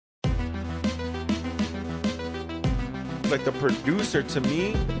because like the producer to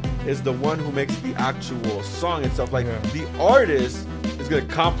me is the one who makes the actual song itself. Like the artist is gonna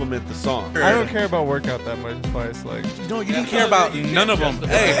complement the song. I don't care about workout that much. That's why it's like you didn't care about none of them.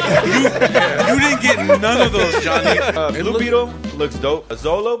 Hey, you didn't get none of those, Johnny. Blue Beetle looks dope.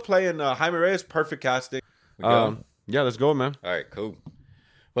 Zolo playing Jaime Reyes, perfect casting. Yeah, let's go, man. All right, cool.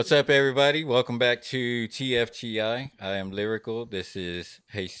 What's up, everybody? Welcome back to TFTI. I am Lyrical. This is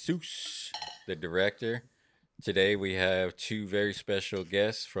Jesus, the director. Today we have two very special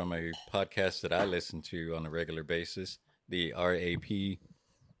guests from a podcast that I listen to on a regular basis, the R.A.P.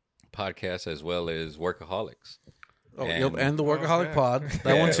 podcast, as well as Workaholics. Oh, and the Workaholic Pod.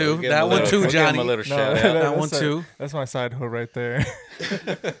 That Yeah, one too. we'll That one too, Johnny. Give him a little shout out. That one too. That's my side hoe right there.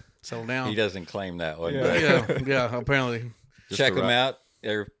 Settle down. He doesn't claim that one. Yeah. But Yeah, apparently. check them out.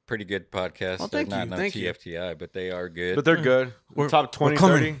 They're pretty good podcasts. Oh, They're thank not you, no thank you. TFTI, but they are good. But they're good. We're- Top 20, we're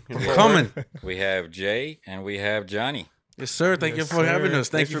coming. 30. We're coming. We have Jay and we have Johnny. Yes, sir. Thank you Yes, for sir. having us.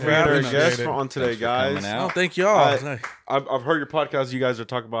 Thank Thanks you for for being our having us. guest Appreciate it. on today, Thanks for guys. coming out. Oh, thank y'all. I've heard your podcast. You guys are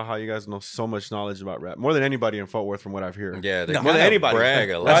talking about how you guys know so much knowledge about rap, more than anybody in Fort Worth, from what I've heard. Yeah, they No. More than kinda anybody. brag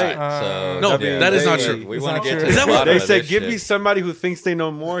a lot. Right. So No, yeah, that is not they- true. We It's want not to get true. to Is the that what- bottom They of said, this give shit. me somebody who thinks they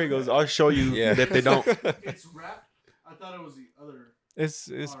know more. He goes, I'll show you Yeah. that they don't. It's rap. I thought it was the other.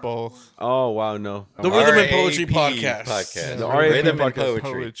 It's both. Oh, wow, no. The Rhythm and Poetry R.A.P. podcast. The R.A.P. Rhythm and podcast.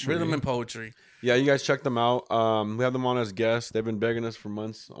 Poetry. Rhythm and Poetry. Yeah, you guys check them out. We have them on as guests. They've been begging us for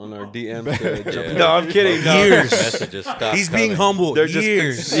months on our DMs. To jump. Yeah. No, I'm kidding. No. Years. Messages stop He's being coming. humble. They're just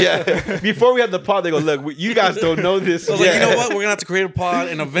Years. yeah. Before we had the pod, they go, look, you guys don't know this. So like, you know what? We're gonna have to create a pod,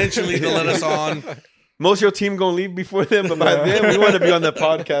 and eventually they'll let us on. Most of your team gonna leave before then, but by then we want to be on the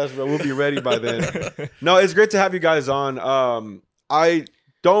podcast, but we'll be ready by then. No, it's great to have you guys on. I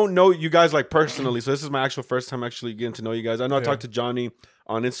don't know you guys like personally, so this is my actual first time actually getting to know you guys. I know I talked to Johnny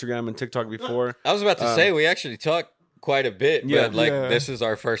on Instagram and TikTok before. I was about to say we actually talked quite a bit, Yeah. but like Yeah. this is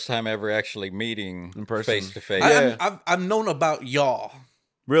our first time ever actually meeting In person. face to face. Yeah. I've known about y'all.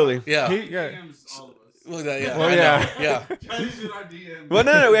 Really? Yeah. Yeah. Look at that. Yeah. Well, I know. yeah. Yeah. Well,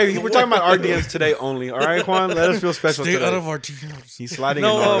 no, we're talking about our DMs today only. All right, Juan, let us feel special Stay today. out of our DMs. He's sliding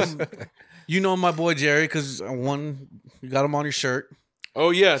No, in ours. you know my boy Jerry because you got him on your shirt.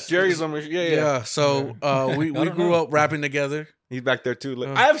 Oh yes, Jerry's on. Yeah. So we grew up rapping together. He's back there too. Look,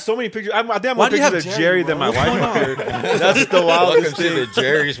 I have so many pictures. I think I have more Why do you pictures have of Jerry, Jerry than my bro? What's wife going up here. That's the wildest Welcome to the thing.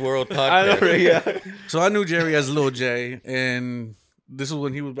 Jerry's World I know, podcast. yeah. So I knew Jerry as Lil J, and this was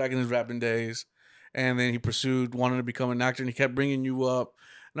when he was back in his rapping days. And then he pursued wanting to become an actor, and he kept bringing you up.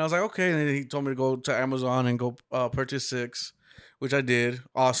 And I was like, okay. And then he told me to go to Amazon and go purchase 6, which I did.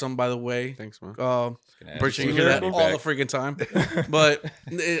 Awesome, by the way. Thanks, man. Appreciate you Absolutely. hear that Back. all the freaking time. But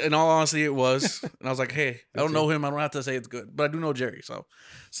in all honesty, it was. And I was like, hey, I don't know him. I don't have to say it's good. But I do know Jerry, so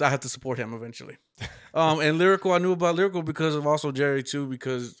I have to support him eventually. And Lyrical, I knew about Lyrical because of also Jerry, too,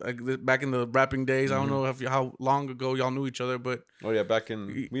 because back in the rapping days, I don't know how long ago y'all knew each other, but Oh yeah, back in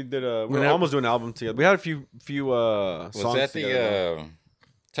we did we were Whenever- almost doing an album together. We had a few Was songs that together. the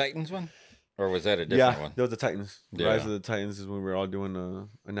Titans one, or was that a different Yeah, one? there was the Titans. Yeah. Rise of the Titans is when we were all doing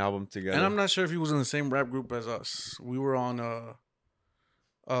an album together. and I'm not sure if he was in the same rap group as us. We were on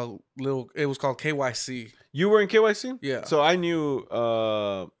it was called KYC. You were in KYC? Yeah. So I knew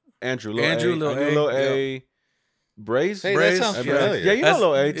Andrew, Lil Andrew, A. Lil I knew A, Lil A. Braze? Hey, Braze, that sounds yeah. familiar. Yeah, you know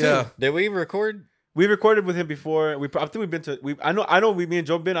Lil A too. Yeah. Did we record? We recorded with him before. I think we've been to. I know. Me and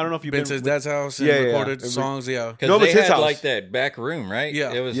Joe been. I don't know if you've Been been. to his dad's house and Yeah, yeah, recorded yeah. songs. Yeah. Because No, it was they his had house. like that back room, right?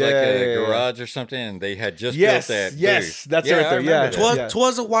 Yeah. It was Yeah, like yeah, a yeah. garage or something, and they had just Yes, built that. yes, booth. that's yeah, right I there, remember yeah. that. Twas, Yeah.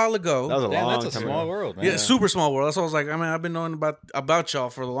 twas a while ago. That was a Damn, long that's a time small ago. world, man. Yeah, super small world. That's why I was like, I mean, I've been knowing about y'all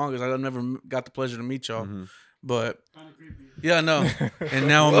for the longest. I never got the pleasure to meet y'all, Mm-hmm. but yeah, no. And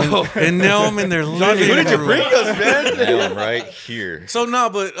now I'm in their living Who did you room. bring us, man? Now I'm right here. So no,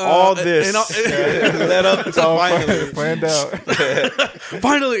 but All this and led up to finally. Planned out.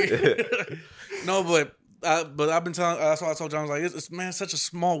 finally. No, but I've been telling. That's why I told John. I was like, it's man, such a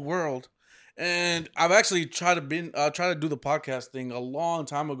small world. And I've actually tried to do the podcast thing a long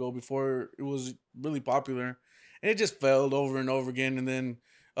time ago before it was really popular, and it just failed over and over again. And then,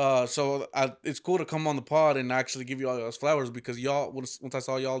 it's cool to come on the pod and actually give you all those flowers because y'all. Once I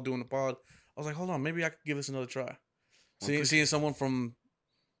saw y'all doing the pod, I was like, hold on, maybe I could give this another try. Seeing someone from.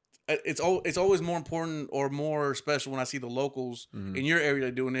 It's always more important or more special when I see the locals in your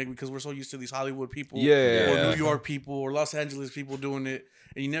area doing it because we're so used to these Hollywood people, Yeah. or New York people, or Los Angeles people doing it,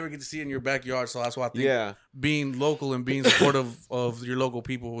 and you never get to see it in your backyard. So that's why I think being local and being supportive of your local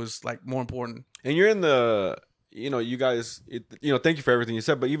people is like more important. And you're in the, you guys, thank you for everything you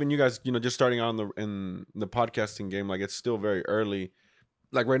said. But even you guys, just starting out in the podcasting game, like it's still very early.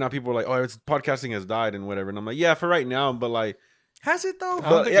 like right now people are like, oh, it's podcasting has died and whatever, and I'm like, yeah, for right now, but like. Has it though? I don't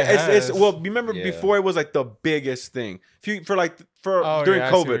But think yeah, it it's has. well. Remember Yeah. before it was like the biggest thing. During yeah, I see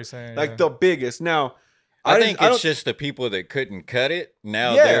what you're COVID, saying, like yeah. the biggest. Now, I think don't- it's just the people that couldn't cut it.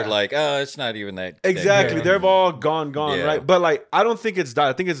 Now Yeah. they're like, oh, it's not even that. exactly. Yeah. They've all gone, Yeah. right? But like, I don't think it's died.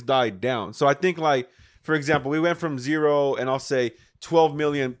 I think it's died down. So I think like, for example, we went from 0 and I'll say 12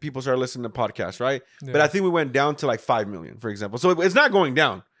 million people started listening to podcasts, right? Yeah. But I think we went down to like 5 million, for example. So it's not going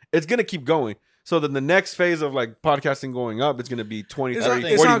down. It's gonna keep going. So then the next phase of like podcasting going up, it's gonna be 20, It's, 30,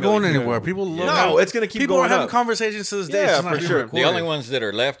 not, it's 40 not going million. anywhere. People love No, it's gonna keep people going are having up. conversations to this day. Yeah, It's not for even sure. recorded. The only ones that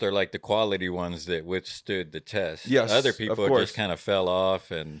are left are like the quality ones that withstood the test. Yes, Other of people course. just kind of fell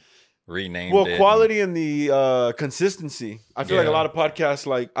off and renamed Well, it. quality and the consistency. I feel like a Yeah. lot of podcasts,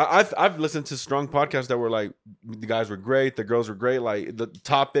 like I've listened to strong podcasts that were like the guys were great, the girls were great, like the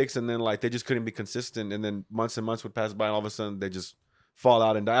topics, and then like they just couldn't be consistent, and then months and months would pass by, and all of a sudden they just fall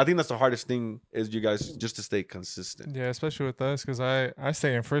out and die. I think that's the hardest thing is you guys just to stay consistent. Yeah, especially with us because I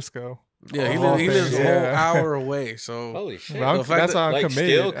stay in Frisco. Yeah, he, Oh, he lives a whole yeah. hour away. So Holy shit. Well, The fact that's that- how I'm like committed.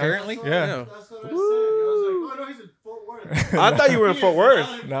 still currently? Yeah. That's what I said. I was like, oh no, he's in Fort Worth. I thought you were in Fort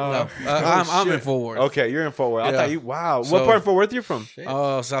Worth. No. I'm in shit. Fort Worth. Okay, you're in Fort Worth. I Yeah. thought you. Wow, what So- part of Fort Worth you from? Shit.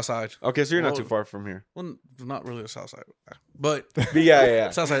 Southside. Okay, so you're not Well- too far from here. Well, not really the Southside, but But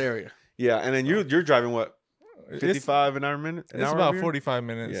yeah. Southside area. Yeah, and then you're driving what? It's 55 an hour minute? it's about 45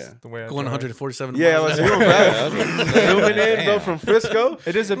 minutes Yeah. the way I Going drive. 147 Yeah, miles. let's zoom fast. Zooming in, go from Frisco.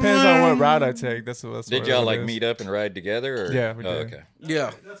 It just depends on what route I take. That's Did what y'all it like is. meet up and ride together? Or? Yeah, we Oh, did. okay.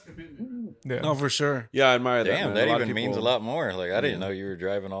 Yeah. That's commitment. Yeah. No, for sure. Yeah, I admire that. Damn, man. that lot of even means a people- lot more. Like, I didn't know you were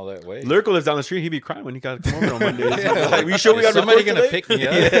driving all that way. Lyrical lives down the street. He'd be crying when he got to come over on Mondays. Yeah. Like, we sure we Is got somebody record gonna today? pick me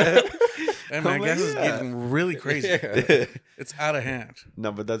up? Yeah. Hey man, I'm gas like, is yeah. getting really crazy. Yeah. It's out of hand.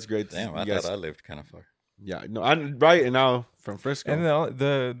 No, but that's great. Damn, I You guys- thought I lived kind of far. Yeah, no, I'm right. And now from Frisco. And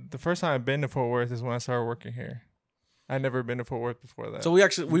the first time I've been to Fort Worth is when I started working here. I'd never been to Fort Worth before that. So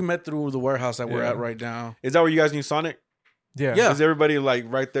we met through the warehouse that we're Yeah. at right now. Is that where you guys knew Sonic? yeah. Yeah. Is everybody like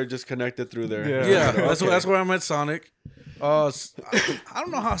right there just connected through there? Yeah. Yeah, Okay. that's where I met Sonic. I don't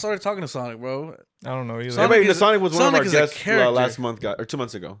know how I started talking to Sonic, bro. I don't know either. Sonic Everybody, is- Sonic was one Sonic of is our a guests character. last month, or 2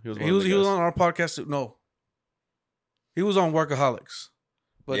 months ago. He was one He of was the he was guests. on our podcast. Too. No, he was on Workaholics.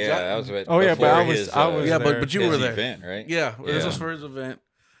 But Yeah, I was with. Oh, yeah, but before I was- his, I was yeah, there. but you his were there. event, right? Yeah, this Yeah. was for his event.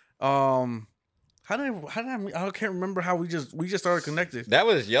 How did I can't remember how we just started connected. That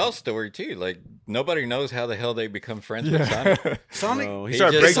was y'all's story too. Like nobody knows how the hell they become friends with Yeah. Sonic. Sonic. No, he He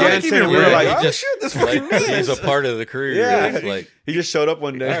started just- breakdancing, Sonic and we were even- like, Yeah, "Oh he just- shit, this like, fucking man!" he's a part of the crew. Yeah. It's like, He just showed up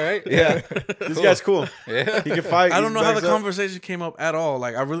one day. all right, Yeah, this Cool. guy's cool. yeah. He can fight. I don't He know how the backs up. conversation came up at all.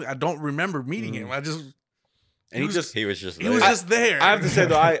 Like I don't remember meeting him. And he just. He was just. He was there. just there. I have to say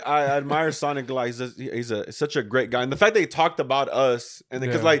though, I admire Sonic. Like he's such a great guy, and the fact that he talked about us, and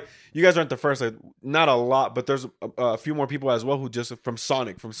because Yeah. like you guys aren't the first, like not a lot, but there's a few more people as well who just from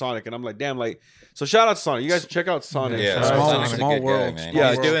Sonic, and I'm like, damn, like so shout out to Sonic. You guys check out Sonic. Yeah, Small- Sonic's small a good world, guy, man. small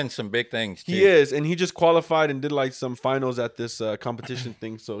He's world. doing some big things too. He is, and he just qualified and did like some finals at this competition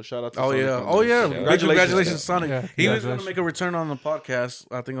thing. So shout out to Oh Sonic yeah! on Oh that. yeah! Yeah. Congratulations, Sonic. Yeah, He was going to congratulations. make a return on the podcast.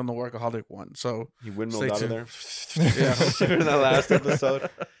 I think on the Workaholic one. So He windmilled Stay out of tuned. there. Yeah. In the last episode.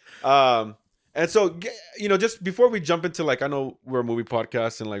 And so, just before we jump into like, I know we're a movie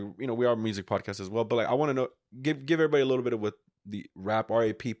podcast and like, we are a music podcast as well, but like, I want to know, give everybody a little bit of what the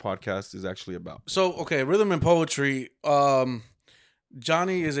R.A.P podcast is actually about. So okay, rhythm and poetry.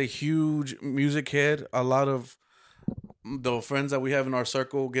 Johnny is a huge music head. A lot of the friends that we have in our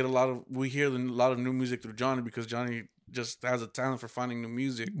circle we hear a lot of new music through Johnny because Johnny just has a talent for finding new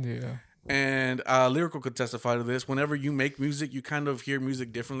music. Yeah. And Lyrical could testify to this. Whenever you make music, you kind of hear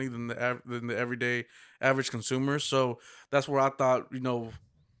music differently than the everyday average consumer. So that's where I thought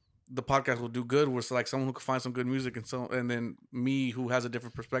the podcast will do good. Was like someone who could find some good music and then me who has a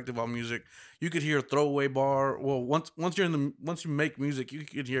different perspective on music. You could hear a throwaway bar. Well, once you make music, you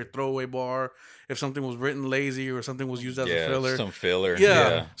could hear a throwaway bar if something was written lazy or something was used as a filler. some filler.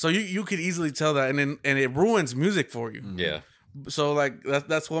 Yeah. So you could easily tell that, and it ruins music for you. yeah. So like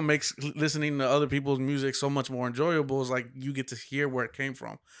that's what makes listening to other people's music so much more enjoyable. Is like you get to hear where it came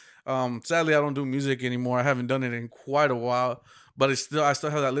from. Sadly, I don't do music anymore. I haven't done it in quite a while, but I still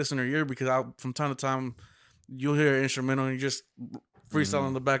have that listener ear because from time to time you'll hear an instrumental and you just freestyle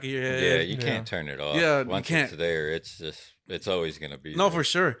in the back of your head. Yeah, you can't turn it off. Yeah, you once can't. it's there, it's always gonna be. No, there. for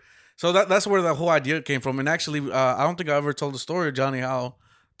sure. So that's where the whole idea came from. And actually, I don't think I ever told the story of Johnny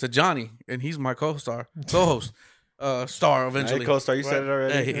to Johnny, and he's my co-host. star eventually. Hey, co-star, you said it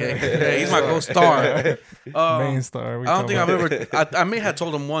already. Hey, he's my co-star. Main star. I don't think I've ever. I may have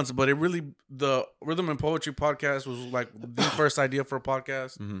told him once, but the Rhythm and Poetry podcast was like the first idea for a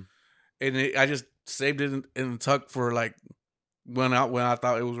podcast, and I just saved it in the tuck for like when I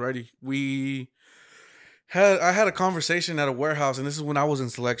thought it was ready. I had a conversation at a warehouse, and this is when I was in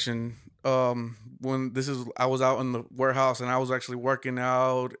selection. I was out in the warehouse and I was actually working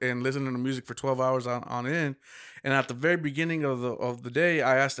out and listening to music for 12 hours on end. And at the very beginning of the day,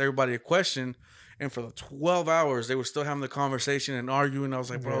 I asked everybody a question, and for the 12 hours they were still having the conversation and arguing. I was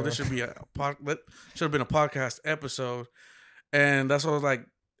like, bro, this should be should have been a podcast episode. And that's what I was like.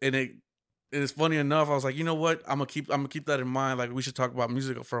 And it's funny enough, I was like, you know what? I'm gonna keep that in mind. Like, we should talk about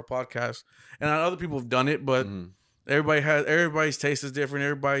music for a podcast. And other people have done it, but everybody's taste is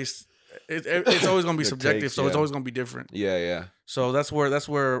different. It's always gonna be subjective, takes, so it's always gonna be different. Yeah. So that's where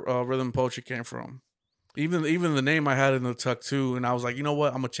Rhythm and Poetry came from. Even the name I had in the tuck too, and I was like, you know what?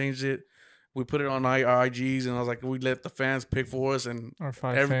 I'm gonna change it. We put it on our IGs, and I was like, we let the fans pick for us, and our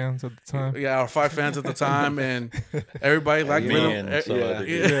 5 fans at the time. Yeah, our 5 fans at the time, and everybody liked Rhythm.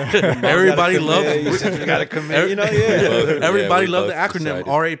 Yeah. Everybody loved it. You gotta commit, you know. Yeah. Everybody loved the acronym decided.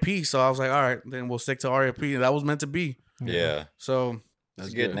 R.A.P. So I was like, all right, then we'll stick to R.A.P. And that was meant to be. Yeah. So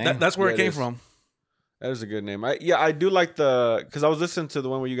That's a good name. that's where Yeah, it came is. from. That is a good name. I do like because I was listening to the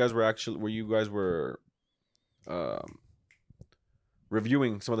one where you guys were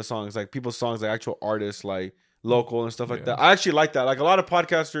reviewing some of the songs, like people's songs, like actual artists, like local and stuff like that. I actually like that. Like a lot of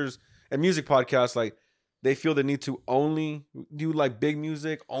podcasters and music podcasts, like they feel the need to only do like big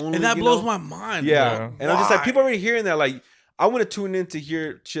music, only, And that blows my mind. Yeah. bro. And I'm just like, Why? people already hearing that, like, I want to tune in to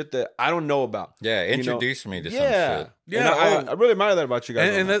hear shit that I don't know about. Yeah, you know? introduce me to some Yeah. shit. Yeah, And I really admire that about you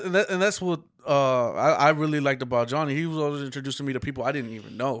guys. And that's what I really liked about Johnny. He was always introducing me to people I didn't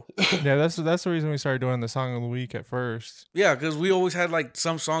even know. Yeah, that's the reason we started doing the song of the week at first. Yeah, because we always had like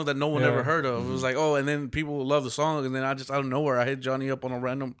some songs that no one Yeah. ever heard of. It was like, oh, and then people would love the song, and then I just out of nowhere I hit Johnny up on a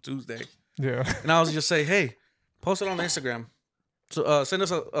random Tuesday, Yeah. and I was just say, hey, post it on Instagram. So send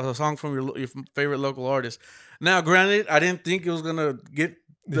us a song from your favorite local artist. Now, granted, I didn't think it was gonna get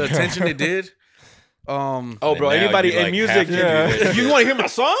the attention it did. Oh, And bro, now anybody you, in like, music, have to do that you shit. want to hear my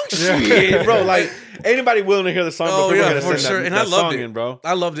song? Shit, bro. Like, anybody willing to hear the song, Oh, bro, people yeah, are gonna for send sure. that, And that I loved song it. in, bro.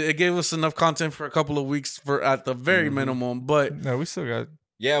 I loved it. It gave us enough content for a couple of weeks for at the very minimum. But No, we still got.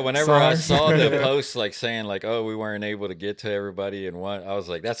 Yeah, whenever I Songs. saw the post like saying like, "Oh, we weren't able to get to everybody in one," I was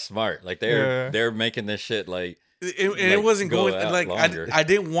like, "That's smart." Like they're making this shit like it like, wasn't go going out like longer. I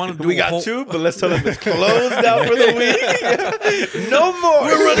didn't want to do. We a got whole, 2, but let's tell them it's closed out for the week. No more.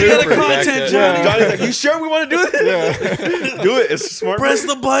 We're running out of Super content, back Johnny. up. Johnny's like, you sure we want to do this? Do it. It's a smart. Press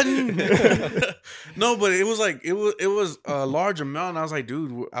the button. No, but it was like it was a large amount. And I was like,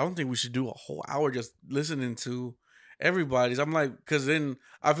 dude, I don't think we should do a whole hour just listening to everybody's. I'm like, because then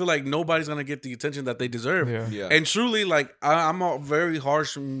I feel like nobody's gonna get the attention that they deserve. Yeah. Yeah. And truly, like I'm a very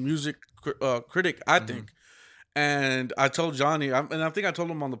harsh music critic, I think. And I told Johnny, and I think I told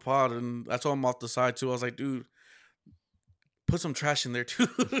him on the pod, and I told him off the side too. I was like, dude, put some trash in there too,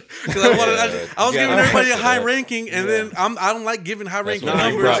 because I was giving everybody a high ranking, and then I don't like giving high ranking when I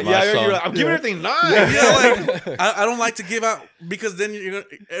numbers. brought my Yeah, song. you're like, I'm giving everything 9. Yeah, like I don't like to give out, because then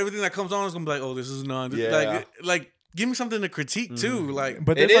everything that comes on is gonna be like, oh, this is none. Yeah. Like give me something to critique too. Like,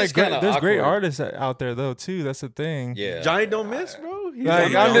 But It there's is kinda there's great awkward. artists out there though too. That's the thing. yeah. Johnny don't miss, bro. He's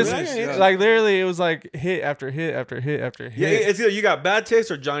Like Yeah, I'm just yeah. like literally, it was like hit after hit after hit after hit. Yeah, it's either you got bad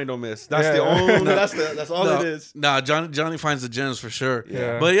taste or Johnny don't miss. That's Yeah. the only. That's all it is. Nah, Johnny finds the gems for sure.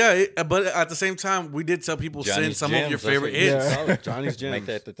 Yeah. But yeah, but at the same time, we did tell people send Johnny's some gems, of your that's what favorite you hits. Yeah. Solid. Johnny's gems. Make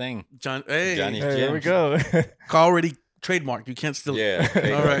that the thing. Hey, Johnny's Hey, there we gems. go. already trademarked. You can't steal. Yeah.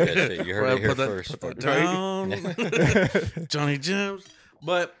 Okay, All right. that shit. You heard it here first. Put that down. Johnny Gems.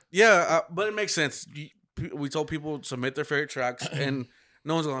 But yeah, but it makes sense. We told people to submit their favorite tracks, and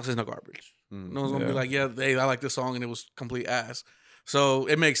no one's gonna say no garbage. No one's gonna be Yeah. like, yeah, hey, I like this song, and it was complete ass. So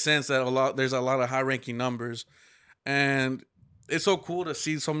it makes sense that there's a lot of high ranking numbers, and it's so cool to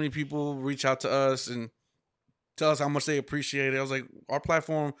see so many people reach out to us and tell us how much they appreciate it. I was like, our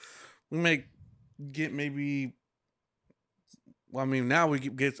platform, we may get maybe. Well, I mean, now we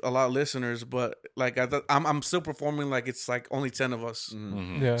get a lot of listeners, but like I'm still performing like it's like only 10 of us.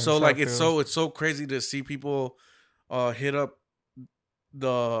 Mhm. Yeah. So that's like how it it's feels. so crazy to see people hit up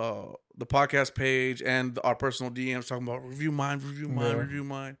the podcast page and our personal DMs talking about review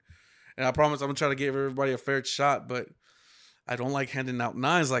mine, and I promise I'm gonna try to give everybody a fair shot, but I don't like handing out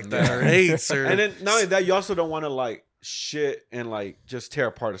 9s like that or 8s or And then not only that, you also don't want to like shit and like just tear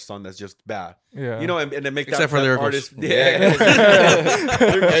apart a song that's just bad. Yeah. You know, and then make Except that, for that lyricals. artist. Because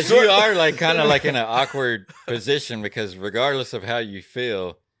you are like kind of like in an awkward position because regardless of how you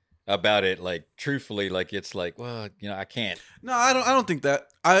feel about it, like truthfully, like it's like, well, I can't. No, I don't think that.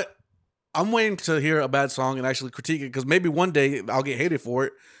 I'm waiting to hear a bad song and actually critique it because maybe one day I'll get hated for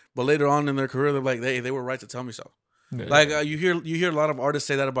it, but later on in their career they're like, they were right to tell me so. Yeah. Like you hear a lot of artists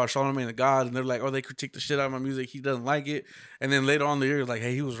say that about Charlamagne the God, and they're like, oh, they critique the shit out of my music. He doesn't like it, and then later on in the year, like,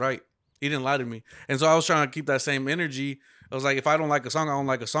 hey, he was right. He didn't lie to me. And so I was trying to keep that same energy. I was like, if I don't like a song, I don't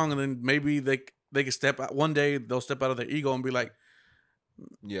like a song, and then maybe they can step out one day. They'll step out of their ego and be like,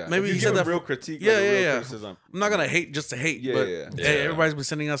 Yeah, maybe if he you said give that real for- critique. Yeah, like a yeah, real yeah. criticism. I'm not gonna hate just to hate, Yeah, but yeah. hey, Yeah. everybody's been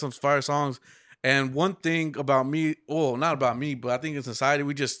sending us some fire songs. And one thing about me, well, not about me, but I think in society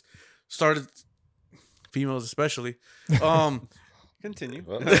we just started, females especially. Continue.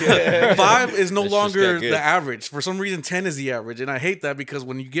 Well, 5 is no It's just longer got good. the average. For some reason, 10 is the average, and I hate that because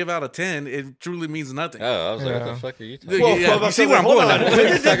when you give out a 10, it truly means nothing. Oh, I was like, what Yeah. the fuck are you talking Well, about? yeah, you see where I'm going at. When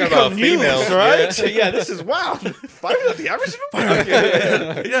did this Talking about become news, females, right? yeah. Yeah, this is wild. 5 is not the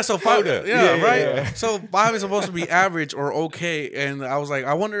average. Yeah, so 5, up. yeah, right. yeah. So 5 is supposed to be average or okay, and I was like,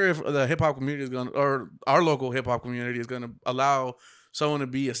 I wonder if the hip hop community is gonna, or our local hip hop community is gonna allow someone to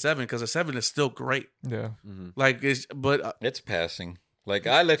be a 7 because a 7 is still great. Yeah. Like but It's passing. Like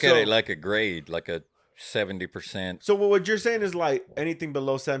I look at it like a grade, like a 70%. So what you're saying is like anything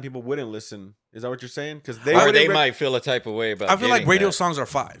below 7 people wouldn't listen. Is that what you're saying? Because Or wouldn't they might feel a type of way about. I feel like getting radio that. songs are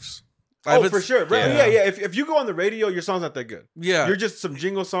 5s. Oh, If it's- for sure. Right. Yeah. Yeah. If you go on the radio, your song's not that good. Yeah, You're just some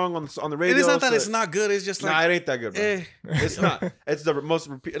jingle song on the radio. it is not that so- it's not good. It's just Nah, like it ain't that good, bro. eh. It's not. It's the most.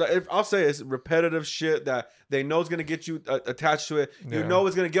 I'll say it's repetitive shit that they know is gonna get you attached to it. You Yeah. know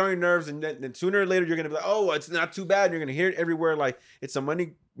it's gonna get on your nerves, and then sooner or later you're gonna be like, oh, it's not too bad. And you're gonna hear it everywhere. Like it's a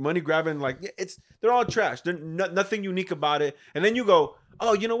money grabbing. Like they're all trash. There's nothing unique about it. And then you go,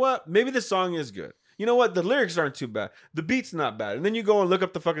 oh, you know what? Maybe this song is good. You know what? The lyrics aren't too bad. The beat's not bad. And then you go and look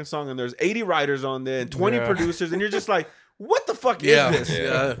up the fucking song, and there's 80 writers on there and 20 Yeah. producers, and you're just like, what the fuck Yeah, is this?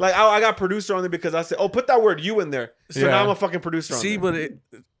 yeah. Like I got producer on there because I said, oh, put that word "you" in there. So Yeah. now I'm a fucking producer. See, on there.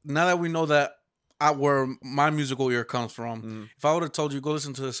 but now that we know that where my musical ear comes from, Mhm. if I would have told you go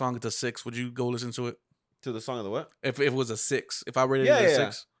listen to the song at a 6, would you go listen to it? To the song of the what? If it was a 6, if I rated Yeah, it a yeah.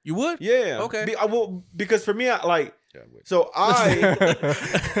 6, you would? Yeah. Okay. I will, because for me, I like. Yeah, I would. So I,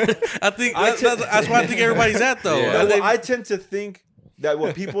 I think I that's where I think everybody's at though. Yeah. well, I tend to think that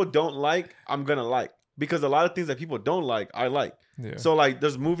what people don't like, I'm gonna like, because a lot of things that people don't like, I like. Yeah. So like,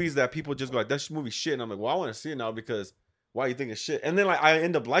 there's movies that people just go like, "That movie shit," and I'm like, "Well, I want to see it now because why you think it's shit?" And then like, I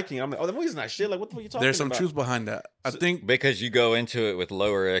end up liking it. I'm like, "Oh, the movie's not shit. Like, what the fuck are you talking There's some about?" truth behind that. I think Because you go into it with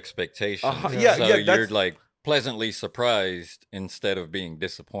lower expectations. Yeah, so yeah, you're that's- like pleasantly surprised instead of being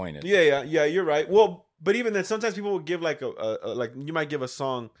disappointed. Yeah. You're right. Well, but even then, sometimes people will give like a like you might give a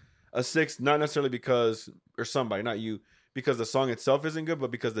song a 6, not necessarily because or somebody, not you, because the song itself isn't good,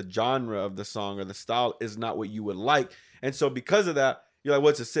 but because the genre of the song or the style is not what you would like, and so because of that, you're like,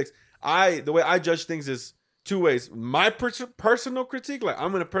 "What's a 6?" The way I judge things is two ways. My personal critique, like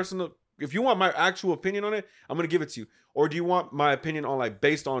I'm gonna personal. If you want my actual opinion on it, I'm gonna give it to you. Or do you want my opinion on like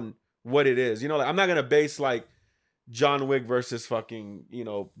based on what it is? You know, like I'm not gonna base like John Wick versus fucking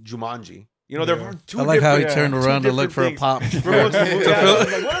Jumanji. You know, they're Yeah. two. I like how he different- turned two around to look different for a things. pop. We're going to the movie. Yeah, I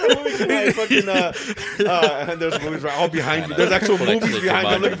was like, what other movies can I fucking and there's movies right all behind you. There's actual Flex movies it, behind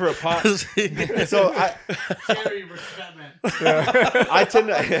me. I'm Jumanji. looking for a pop. So Jerry versus Batman. I tend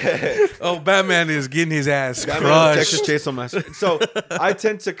to Oh, Batman is getting his ass Batman crushed. Texas Chainsaw Massacre. So I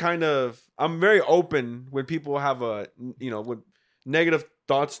tend to kind of, I'm very open when people have with negative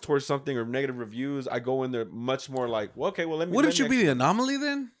thoughts towards something or negative reviews. I go in there much more like, well, okay, well, let me. Wouldn't you let me be the anomaly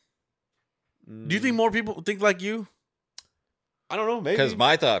then? Do you think more people think like you? I don't know. Maybe. Because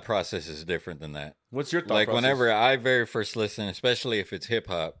my thought process is different than that. What's your thought Like process? whenever I very first listen, especially if it's hip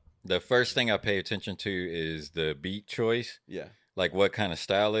hop, the first thing I pay attention to is the beat choice, Yeah. like what kind of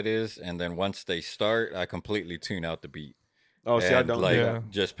style it is, and then once they start, I completely tune out the beat. Oh, see, I And, don't like do Yeah. that.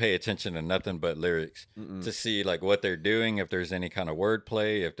 just pay attention to nothing but lyrics Mm-mm. to see like what they're doing, if there's any kind of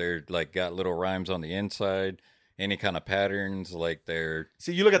wordplay, if they're like got little rhymes on the inside, any kind of patterns, like their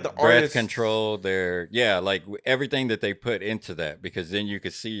See, you look at the breath artist control, their like everything that they put into that, because then you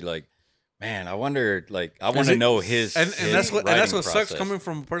could see like, man, I wonder, like I want to it- know his And that's what writing sucks process. coming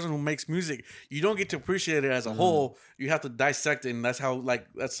from a person who makes music. You don't get to appreciate it as a whole. You have to dissect it, and that's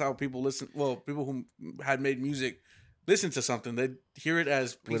how people listen. Well, people who had made music listen to something. They hear it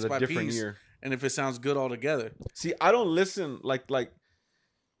as piece with a by different piece, ear. and if it sounds good all together. See, I don't listen like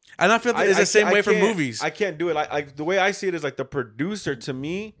And I feel like it's the same way for movies. I can't do it. Like the way I see it is like the producer to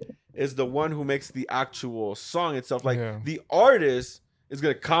me is the one who makes the actual song itself. Like the artist is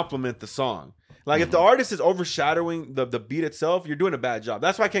gonna complement the song. Like if the artist is overshadowing the beat itself, you're doing a bad job.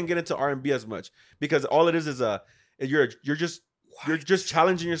 That's why I can't get into R&B as much, because all it is you're just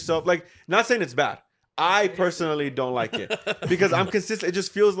challenging yourself. Like, not saying it's bad. I personally don't like it because I'm consistent. It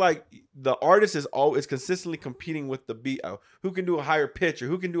just feels like the artist is always consistently competing with the beat. Who can do a higher pitch, or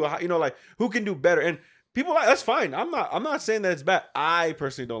who can do like who can do better. And people like, that's fine. I'm not saying that it's bad. I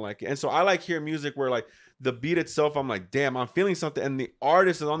personally don't like it. And so I like hearing music where like the beat itself, I'm like, damn, I'm feeling something, and the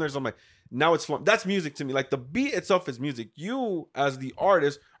artist is on there, so I'm like, now it's fun. That's music to me. Like the beat itself is music. You as the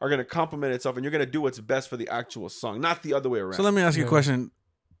artist are gonna complement itself, and you're gonna do what's best for the actual song, not the other way around. So let me ask you a question.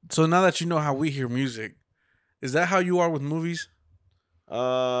 So now that you know how we hear music, is that how you are with movies?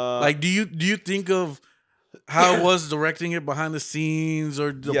 Like, do you think of how it was directing it behind the scenes,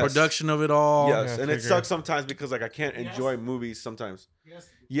 or the production of it all? Yes, and it sucks sometimes because like I can't enjoy movies sometimes. Yes.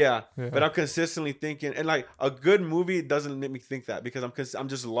 Yeah, but I'm consistently thinking, and like a good movie doesn't make me think that, because I'm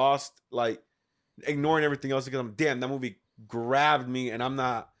just lost, like ignoring everything else, because that movie grabbed me, and I'm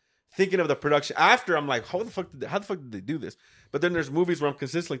not thinking of the production after. I'm like, how the fuck did they do this? But then there's movies where I'm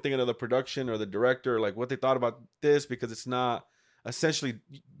consistently thinking of the production or the director, or like what they thought about this, because it's not essentially,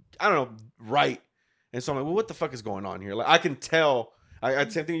 I don't know, right. And so I'm like, well, what the fuck is going on here? Like I can tell.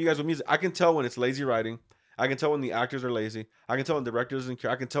 Same thing you guys with music. I can tell when it's lazy writing. I can tell when the actors are lazy. I can tell when directors and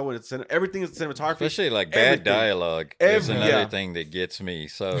I can tell when it's everything is cinematography. Especially like bad dialogue is another thing that gets me.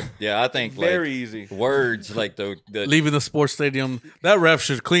 So yeah, I think very easy words like the leaving the sports stadium. That ref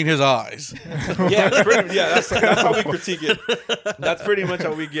should clean his eyes. That's how we critique it. That's pretty much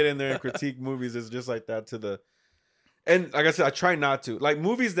how we get in there and critique movies. Is just like that and like I said, I try not to like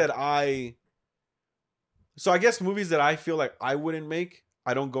movies that So I guess movies that I feel like I wouldn't make,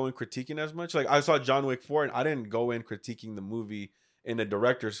 I don't go in critiquing as much. Like I saw John Wick 4 and I didn't go in critiquing the movie in a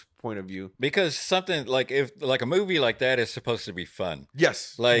director's point of view. Because something like a movie like that is supposed to be fun.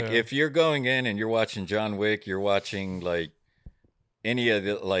 Yes. Like if you're going in and you're watching John Wick, you're watching like any of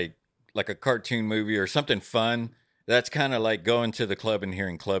the like a cartoon movie or something fun. That's kind of like going to the club and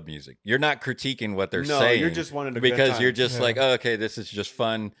hearing club music. You're not critiquing what they're saying. You're just wanting to because you're just like, oh, okay, this is just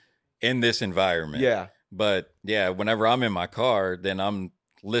fun in this environment. Yeah. But yeah, whenever I'm in my car, then I'm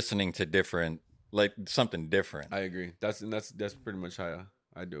listening to something different. I agree. That's pretty much how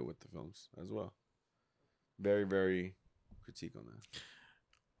I do it with the films as well. Very, very critique on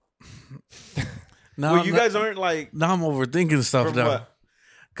that. Well, you guys aren't like. Now I'm overthinking stuff now.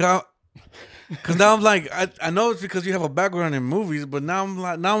 Because now I'm like, I know it's because you have a background in movies, but now I'm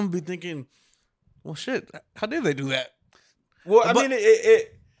gonna be thinking, well, shit, how did they do that? Well, I mean,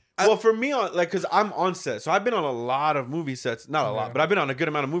 well, for me, because I'm on set, so I've been on a lot of movie sets. Not a lot, but I've been on a good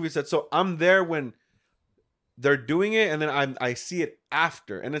amount of movie sets. So I'm there when they're doing it, and then I see it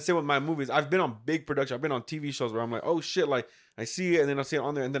after. And then say with my movies, I've been on big production. I've been on TV shows where I'm like, oh shit, like I see it, and then I see it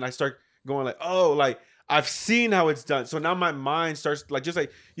on there, and then I start going like, oh, like I've seen how it's done. So now my mind starts like just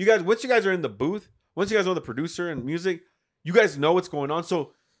like you guys. Once you guys are in the booth, once you guys know the producer and music, you guys know what's going on.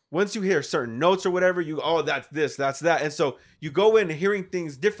 So once you hear certain notes or whatever, that's this, that's that. And so you go in hearing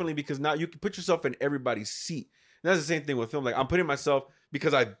things differently because now you can put yourself in everybody's seat. And that's the same thing with film. Like I'm putting myself,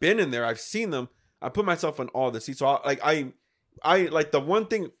 because I've been in there, I've seen them, I put myself in all the seats. So I like the one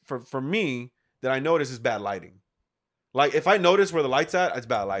thing for me that I notice is bad lighting. Like if I notice where the light's at, it's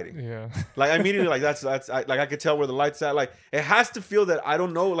bad lighting. Yeah. Like I immediately like I could tell where the light's at. Like it has to feel that I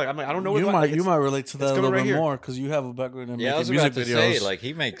don't know. Like I'm like I don't know. You might relate to that a little bit more because you have a background in making music videos. Say, like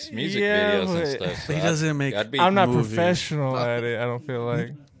he makes music videos and stuff. So he doesn't make. I'm not professional at it. I don't feel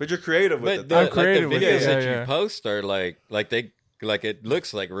like. But you're creative with it. I'm creative the with videos it. that you post are like it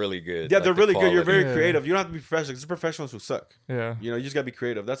looks like really good. Yeah, like they're really good. You're very Yeah. creative. You don't have to be professional. It's professionals who suck. Yeah. You know, you just gotta be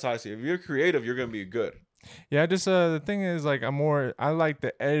creative. That's how I see it. If you're creative, you're gonna be good. Yeah, just the thing is like I like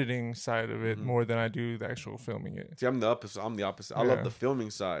the editing side of it more than I do the actual filming it. See, I'm the opposite. I love the filming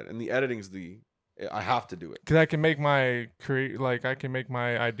side, and the editing's I have to do it. Cause I can make my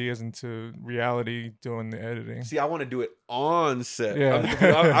ideas into reality doing the editing. See, I want to do it on set.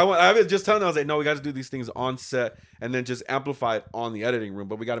 Yeah. I was just telling them, I was like, no, we got to do these things on set and then just amplify it on the editing room.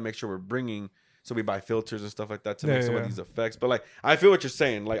 But we got to make sure we're bringing, so we buy filters and stuff like that to make some of these effects. But like, I feel what you're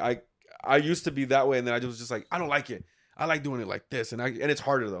saying. Like I used to be that way, and then I was just like, I don't like it. I like doing it like this, and it's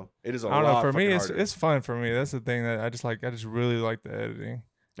harder though. It is a lot. I don't know. For me, harder. it's fun for me. That's the thing that I just really like the editing.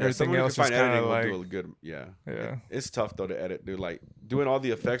 Yeah, Everything else is kind of like do a good. Yeah. It's tough though to edit, dude. Like doing all the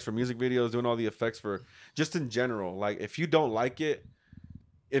effects for music videos, doing all the effects for just in general. Like if you don't like it,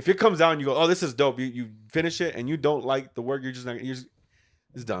 if it comes out and you go, oh, this is dope, you finish it and you don't like the work, you're just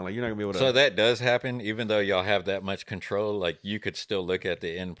it's done. Like you're not gonna be able to. So that does happen, even though y'all have that much control. Like you could still look at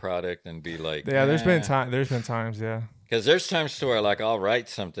the end product and be like, Yeah, there's been times, yeah. Because there's times to where like I'll write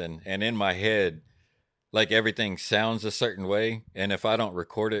something and in my head, like everything sounds a certain way, and if I don't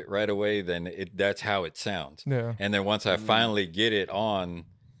record it right away, then that's how it sounds. Yeah. And then once I finally get it on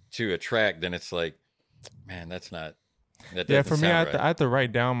to a track, then it's like, man, that's not. Yeah, for me, I right. have to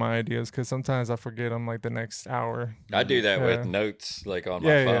write down my ideas because sometimes I forget them like the next hour. I do that Yeah. with notes, like on my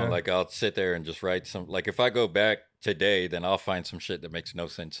phone. Yeah. Like I'll sit there and just write some. Like if I go back today, then I'll find some shit that makes no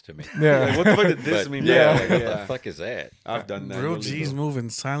sense to me. Yeah. Like, what the fuck did this But, mean? yeah, like, what the fuck is that? I've done that. Real Really G's though. move in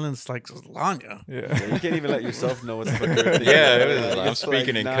silence like lasagna. Yeah, Yeah. you can't even let yourself know what's the fuck you're thinking. Yeah, Like, I'm it's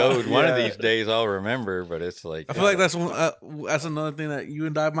speaking like, in nah, code. One of yeah. these days I'll remember, but it's like I feel like that's another thing that you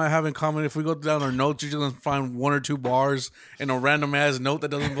and I might have in common. If we go down our notes, you're just gonna find 1 or 2 bars in a random ass note that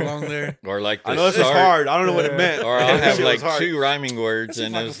doesn't belong there. or like the I know this is start, hard. I don't know what it meant. Or I'll This have shit like was hard. 2 rhyming words, Let's see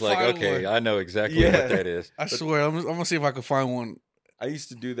and if I it's can like, find okay, one. I know exactly Yeah. what that is. I swear, I'm gonna see if I can find one. I used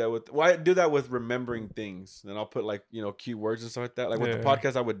to do that with. Well, I do that with remembering things. Then I'll put like keywords and stuff like that. Like with the Yeah.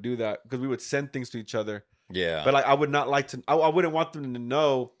 podcast, I would do that because we would send things to each other. Yeah, But like I would not like to. I wouldn't want them to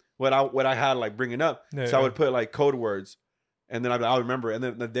know what I had like bringing up. So I Yeah. would put like code words, and then I'll remember. And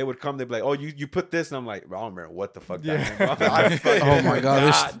then they would come. They'd be like, "Oh, you put this," and I'm like, "Bro, I don't remember what the fuck that Yeah. meant, bro." I fucking Oh my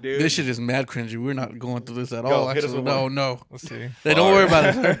god, forgot, dude. this shit is mad cringy. We're not going through this at Go, all. hit us Actually, with no. Let's see. Hey, don't worry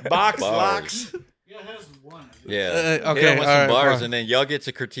about it. box Bars. locks. Yeah, it has one. yeah. Okay, Hit him with all some right, bars, fine. and then y'all get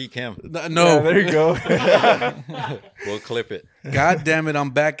to critique him. No, Yeah, there you go. We'll clip it. God damn it,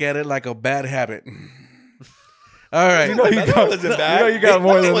 I'm back at it like a bad habit. All right. You know you That got, wasn't you bad. know you got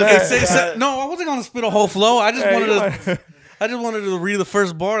more than Okay, that. no, I wasn't gonna spit a whole flow. I just Hey, wanted you to. I just wanted to read the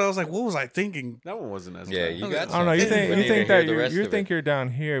first bar. I was like, what was I thinking? That one wasn't as Yeah, bad. you got. I don't know. You something. think We you need think to hear that the rest you of think it. you're down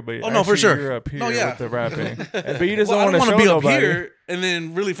here, but Oh, no, for actually sure. you're up here No, yeah. with the rapping. But you just Well, I don't don't want to want to show be nobody. up here and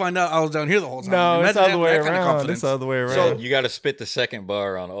then really find out I was down here the whole time. No, it's Imagine all the way that kind of around. confidence. It's all the way around. So you got to spit the second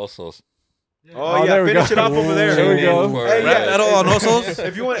bar on Osos. Oh, Oh, yeah, there we finish go. it off over there. There we And go. then- For, Hey, Rap yeah, battle on Osos?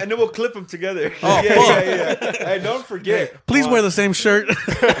 If you want, and then we'll clip them together. Oh, yeah. Hey, don't forget. Please wear the same shirt.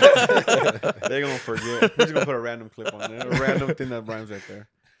 They're gonna forget. We're just gonna put a random clip on there, a random thing that rhymes right there.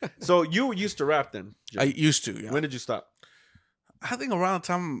 So you used to rap then? Joe. I used to. Yeah. When did you stop? I think around the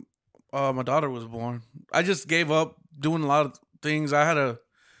time my daughter was born, I just gave up doing a lot of things. I had to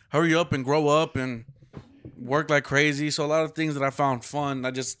hurry up and grow up and work like crazy. So a lot of things that I found fun,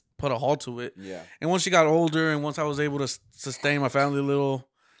 I just put a halt to it. Yeah. And once she got older and once I was able to sustain my family a little,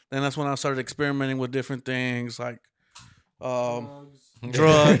 then that's when I started experimenting with different things like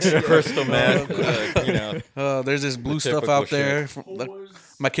drugs. crystal meth. You know, There's this blue The stuff typical out there.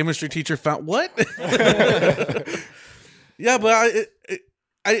 My chemistry teacher found what? Yeah, but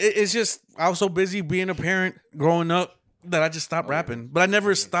it's just I was so busy being a parent growing up that I just stopped rapping. But I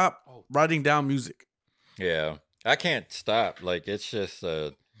never stopped writing down music. yeah. I can't stop. Like it's just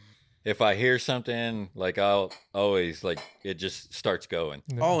if I hear something, like I'll always like it just starts going.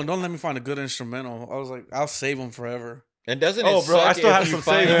 Oh, and don't let me find a good instrumental. I was like, I'll save them forever. And doesn't it Oh, bro, suck I still if have you some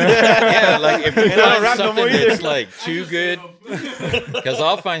find, saved. yeah, like if you And I don't find rap no more something that's either. like too good, because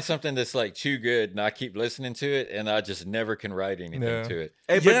I'll find something that's like too good, and I keep listening to it, and I just never can write anything Yeah. to it.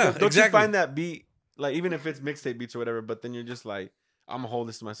 Hey, but Yeah, don't exactly. you find that beat, like even if it's mixtape beats or whatever, but then you're just like, I'm gonna hold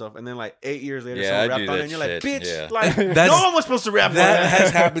this to myself, and then like 8 years later, Yeah, I someone do rapped on it, that and you're like, shit, bitch, yeah. like That's- no one was supposed to rap on That that.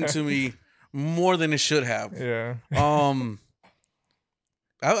 has happened to me more than it should have. Yeah.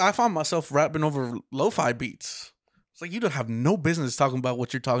 I found myself rapping over lo-fi beats. It's like you don't have no business talking about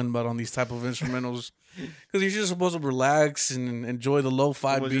what you're talking about on these type of instrumentals because you're just supposed to relax and enjoy the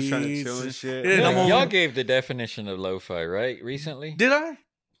lo-fi Someone's beats. just trying to chill and shit. Yeah, and I'm Y'all over- gave the definition of lo-fi, right? Recently, Did I?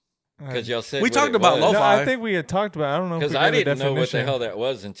 because y'all said We what talked it about was. lo-fi. No, I think we had talked about. I don't know. Because if we I gave a didn't know what the definition. hell that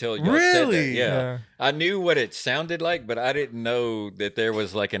was until y'all said that. Really? Yeah. I knew what it sounded like, but I didn't know that there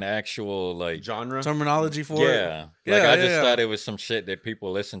was like an actual like Genre. Terminology for it. yeah. Yeah, Like I just yeah. thought it was some shit that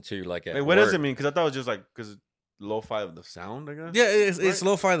people listen to like at Wait, what does work. it mean? Because I thought it was just like because lo-fi of the sound, I guess. Yeah, it's Right?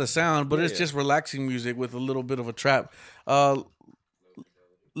 lo-fi the sound, but Yeah, it's yeah. just relaxing music with a little bit of a trap.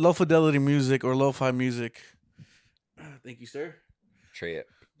 Low fidelity music or lo-fi music. Thank you, sir. That Trip.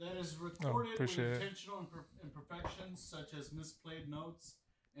 is recorded with appreciate it. intentional imperfections such as misplayed notes,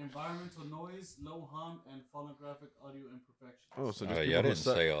 environmental noise, low hum, and phonographic audio imperfections. Oh, so Oh, just yeah, I people who didn't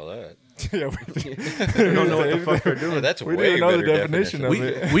suck. say all that. Yeah, They don't know what the fuck they're doing. Yeah, that's We way didn't know the better definition of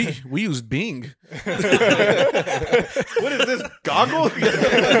it. We use Bing. What is this? Goggle? What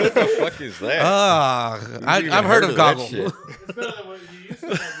the fuck is that? I've even heard of that Goggle. shit? It's better than what you used to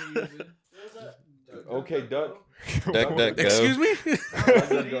be using. What was that? Okay, duck. Duck, duck, go. Excuse me? That's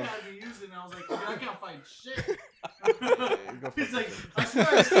what you had me using. I was like, I can't find shit. He's like, I swear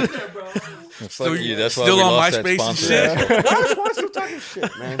I stood there, bro. Fuck you. That's why still we on lost MySpace that and sponsor. shit. Why still talking shit,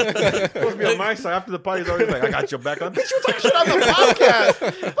 man? Supposed to be on my side. After the party's always like, I got your back. Bitch, you talking shit on the podcast.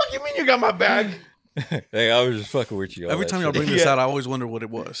 Fuck you mean you got my back? Hey, I was just fucking with you. all Every that time y'all shit. bring this out, I always wonder what it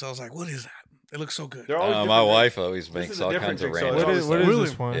was. So I was like, what is that? It looks so good. They're always My different wife always This makes is a all different kinds of drink, so random. it's What is Really?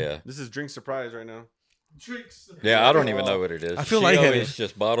 this one? Yeah. This is drink surprise right now. Drinks. Yeah, I don't even know what it is. I feel she lightheaded. always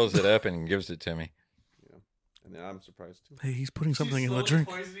just bottles it up and gives it to me. And then I'm surprised too. Hey, he's putting She's something in the slowly drink.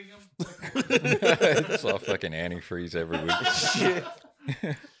 poisoning him. It's all fucking antifreeze every week. Shit.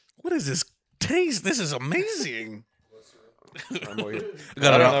 What is this taste? This is amazing. I'm over here. I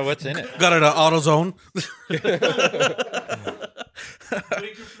Got don't it. know what's in it. Got it at AutoZone.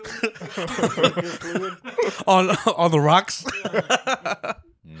 Drinking fluid. on the rocks. I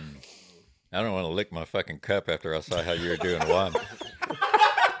don't want to lick my fucking cup after I saw how you were doing one.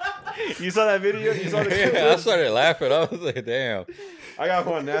 You saw that video? You saw the clip? Yeah, I started laughing. I was like, damn. I got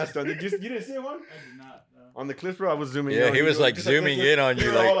one nasty. You didn't see one? I did not. No. On the clips, bro, I was zooming Yeah, in. he was like just zooming this. in on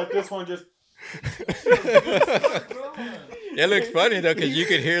you, They were all like- this one just. It looks funny though because you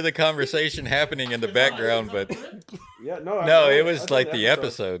could hear the conversation happening in the background, but Yeah, no, it I was saw like the the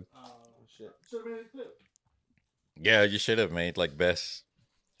episode. Shit. Should have made a clip. Yeah, you should have made like best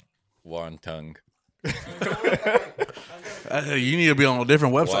wonton. You need to be on a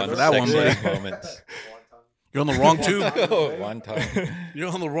different website for that one, buddy. sexiest moments. You're on the wrong tube. Oh, wonton. You're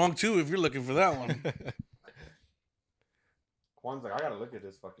on the wrong tube if you're looking for that one. Juan's like, I gotta look at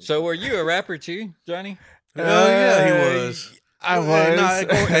this fucking. So were you a rapper too, Johnny? Hell yeah, he was. I was, Hey,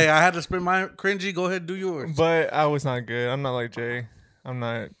 hey, I had to spin my cringy. Go ahead, do yours. but I was not good. I'm not like Jay. I'm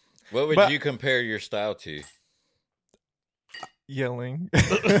not What would But- you compare your style to? yelling.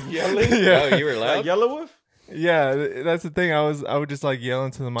 Yelling? Yeah. Oh, you were Like loud? Yellow Wolf? Yeah, that's the thing. I would just like yell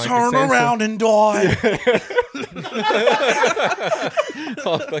into the mic. and Turn say around and die.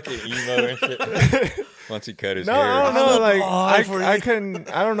 All fucking emo and shit. Once he cut his No, hair. I don't know. I'm Like alive for I you.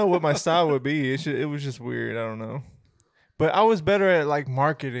 couldn't. I don't know what my style would be. It was just weird. I don't know. But I was better at like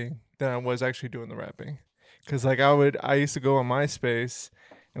marketing than I was actually doing the rapping. Cause like I used to go on MySpace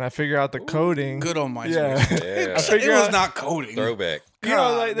and I figure out the coding. Good on my Yeah. Yeah. I figure It was out- not coding. Throwback. You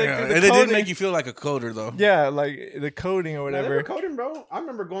know, like the and it did coding- make you feel like a coder, though. Yeah, like the coding or Nah, they were whatever. coding, bro. I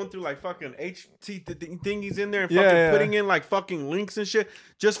remember going through like fucking HT thingies in there and Yeah, fucking yeah. putting in like fucking links and shit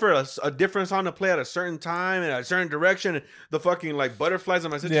just for a different song to play at a certain time and a certain direction. And the fucking like butterflies on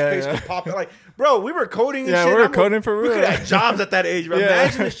my sister's Yeah, page yeah. could pop. Like, bro, we were coding and Yeah, shit. we were I remember coding for We real. could have had jobs at that age, bro. Yeah.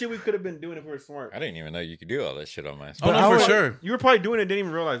 Imagine the shit we could have been doing if we were smart. I didn't even know you could do all that shit on MySpace. Oh, But I no, for would- sure. You were probably doing it, didn't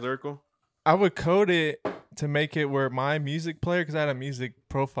even realize, Lyrical. I would code it to make it where my music player, because I had a music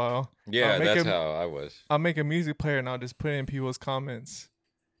profile. Yeah, I'll make that's a- how I was. I'll make a music player and I'll just put in people's comments.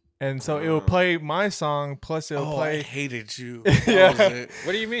 And so it will play my song plus it'll Oh, I play. hated you. Yeah. That was it.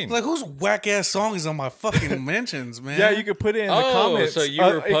 What do you mean? Like, whose whack ass song is on my fucking mentions, man? Yeah, you could put it in the Oh, comments. so you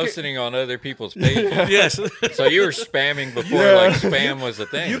were it could- posting on other people's pages. Yes. So you were spamming before Yeah. like spam was a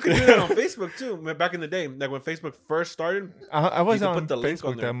thing. You could do that on Facebook too. Back in the day, like when Facebook first started, I wasn't could on put the link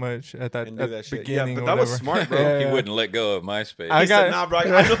on Facebook there that much at that, and do at that shit. beginning. Yeah, or but that was whatever. smart, bro. Yeah, He yeah. wouldn't let go of MySpace. I he got- said, "Nah, bro, I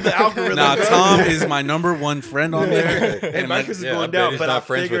know the algorithm." Nah, bro. Tom is my number one friend on there. Hey, And I- MySpace is yeah, I going bet down, he's but not I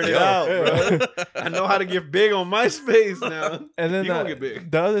friends figured with it y'all. out, bro. I know how to get big on MySpace now. And then You gonna get big.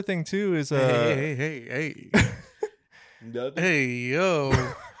 the other thing too is hey. Nothing. Hey, yo.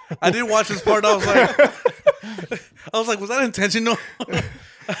 I did watch this part. I was like, was that intentional?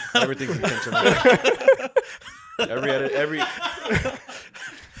 Everything's intentional. every.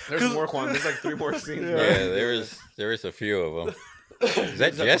 There's more Juan. There's like 3 more scenes. Yeah, Bro. there is a few of them. Is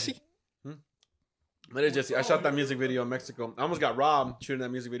that Jesse? That is Jesse. I shot that music video in Mexico. I almost got robbed shooting that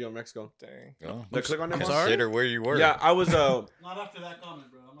music video in Mexico. dang. Oh, Look, click on that. Juan. consider where you were. Yeah, I was. Not after that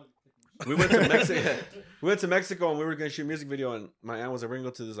comment, bro. I'm not We went to Mexico. We went to Mexico and we were gonna shoot a music video. And my aunt was like, "We're gonna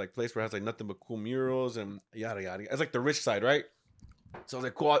go to this like place where it has like nothing but cool murals and yada yada." It's like the rich side, right? So I was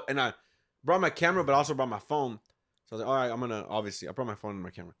like, "Cool." And I brought my camera, but I also brought my phone. So I was like, "All right, I'm gonna obviously." I brought my phone and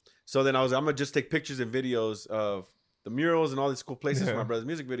my camera. So then I was like, "I'm gonna just take pictures and videos of the murals and all these cool places for Yeah. my brother's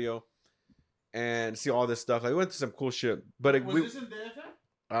music video, and see all this stuff." Like we went to some cool shit, but it, Was this in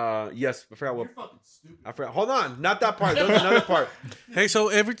DFF? yes, I forgot You're what. fucking stupid. I forgot. Hold on, not that part. There was another part. Hey, so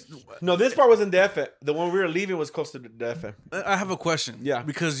No, this part wasn't DF. The one we were leaving was close to the DF. I have a question. Yeah.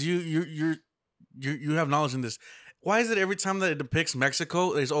 Because you have knowledge in this. Why is it every time that it depicts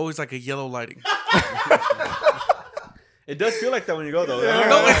Mexico, there's always like a yellow lighting? It does feel like that when you go though.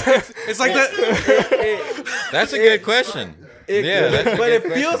 No, it's like that. That's a good question. Yeah, that's a but good it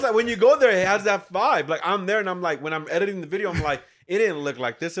feels question. like when you go there, it has that vibe. Like I'm there and I'm like, when I'm editing the video, I'm like It didn't look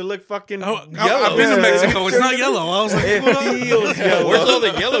like this. It looked fucking I've been to Yeah. Mexico. It's not yellow. I was like, It what up? feels yellow. Where's all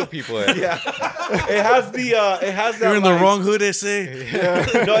the yellow people at? Yeah, it has that. You're in the like- wrong hood, they say.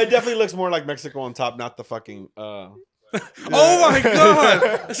 No, it definitely looks more like Mexico on top, not the fucking. Oh my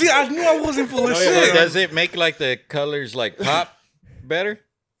god! See, I knew I wasn't full of No, yeah, shit. yeah. Does it make like the colors like pop better?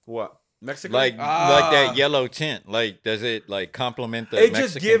 What Mexico? Like that yellow tint? Like does it like complement the it Mexican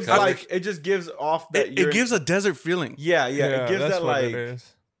just gives colors? like it just gives off that It gives a desert feeling. yeah it gives that's that what like it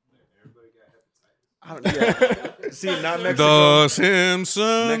is. I don't, yeah. See, not Mexico. The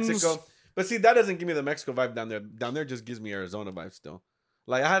Simpsons. Mexico. But see, that doesn't give me the Mexico vibe down there. Down there just gives me Arizona vibe still.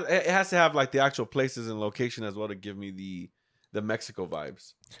 Like it has to have like the actual places and location as well to give me the Mexico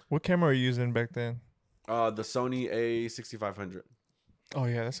vibes. What camera are you using back then? The Sony A6500. Oh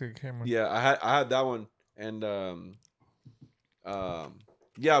yeah, that's a good camera. Yeah, I had that one, and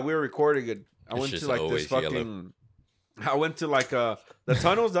yeah, we were recording it. I It's went just to like this always fucking. yellow. I went to like the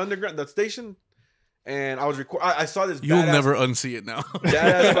tunnels, the underground, the station, and I was I saw this. You'll badass- never unsee it now.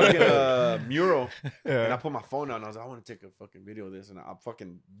 badass fucking mural. And I Yeah. put my phone out and I was like, I want to take a fucking video of this. And I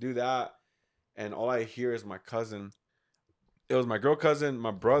fucking do that. And all I hear is my cousin. It was my girl cousin,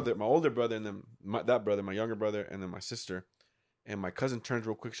 my brother, my older brother, and then that brother, my younger brother, and then my sister. And my cousin turns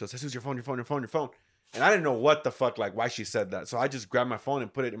real quick. She goes, "Who's your phone, your phone, your phone, your phone?" And I didn't know what the fuck, like why she said that. So I just grabbed my phone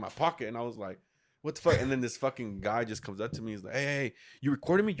and put it in my pocket. And I was like, what the fuck? And then this fucking guy just comes up to me. He's like, hey, you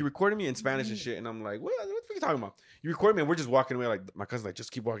recording me? You recording me in Spanish and shit. And I'm like, what are you talking about? You recording me? And we're just walking away. Like my cousin's like,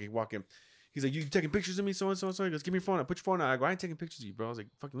 just keep walking, keep walking. He's like, you taking pictures of me? So and so and so. He goes, give me your phone. I put your phone out. I go, I ain't taking pictures of you, bro. I was like,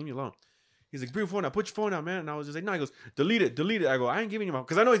 fucking leave me alone. He's like, bring your phone out. Put your phone out, man. And I was just like, no. He goes, delete it, delete it. I go, I ain't giving you my,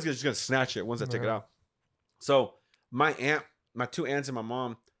 because I know he's just gonna snatch it once I take it out. So my aunt, my two aunts and my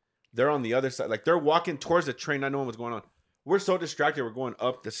mom, they're on the other side. Like they're walking towards the train, not knowing what's going on. We're so distracted. We're going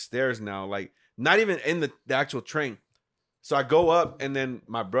up the stairs now, like not even in the actual train. So I go up, and then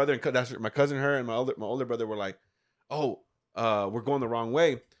my brother and that's my cousin, her, and my older brother were like, "Oh, we're going the wrong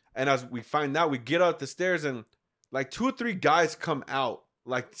way." And as we find out, we get out the stairs, and like 2 or 3 guys come out,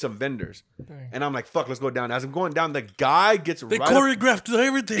 like some vendors. Dang. And I'm like, "Fuck, let's go down." As I'm going down, the guy gets They right. choreographed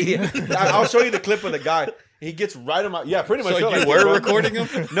everything. I'll show you the clip of the guy. He gets right on my pretty much. So felt you like were it, bro. recording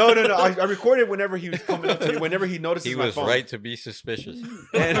him? No. I recorded whenever he was coming up to me. Whenever he notices He my was phone. right to be suspicious.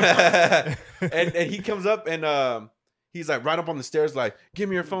 and he comes up and he's like right up on the stairs, like, give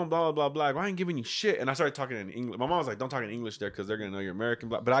me your phone, blah blah blah blah. I ain't giving you shit. And I started talking in English. My mom was like, don't talk in English there because they're gonna know you're American.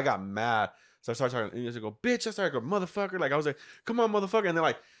 But I got mad, so I started talking in English. I go, bitch. I started going, motherfucker. Like I was like, come on, motherfucker. And then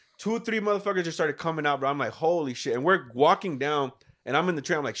like 2 or 3 motherfuckers just started coming out, bro. I'm like, holy shit. And we're walking down, and I'm in the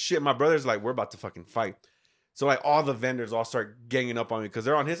train. I'm like, shit. My brother's like, we're about to fucking fight. So like all the vendors all start ganging up on me because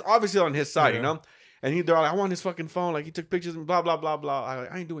they're obviously on his side, you know. And they're like, I want his fucking phone. Like he took pictures and blah blah blah blah.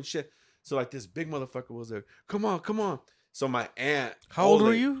 I ain't doing shit. So like this big motherfucker was there. Come on. So my aunt. How old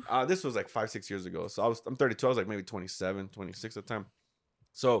were you? This was like 5-6 years ago. So I'm 32. I was like maybe 27, 26 at the time.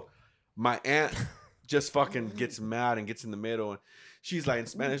 So my aunt just fucking gets mad and gets in the middle, and she's like in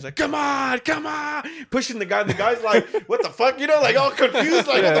Spanish, like, come on, pushing the guy. And the guy's like, what the fuck? You know, like all confused,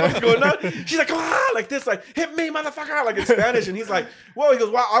 like, what the fuck's going on? She's like, come on, like this, like, hit me, motherfucker, like in Spanish. And he's like, whoa, he goes,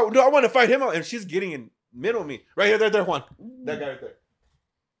 wow, I want to fight him out. And she's getting in middle of me. Right here, there, Juan. That guy right there.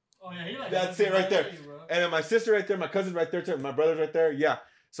 Oh yeah, he like That's it right there. And then my sister right there, my cousin right there, too, my brother's right there. Yeah.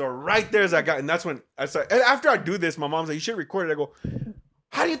 So right there's that guy. And that's when I started. And after I do this, my mom's like, you should record it. I go,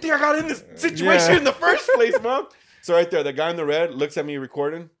 how do you think I got in this situation in the first place, Mom? So right there, the guy in the red looks at me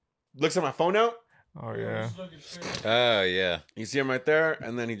recording, looks at my phone out. Oh yeah. Oh yeah. You see him right there,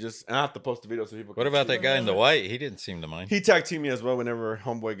 and then and I have to post the video so people can What about see that guy in the white? He didn't seem to mind. He tag teamed me as well whenever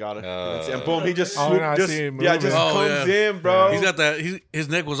homeboy got it. And boom, he just Oh, swooped, no, I see him just moving. Oh, comes yeah. in, bro. He's got that. His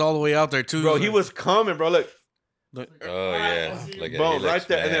neck was all the way out there too. Bro, he was coming, bro. Look, Oh yeah. Look at boom, right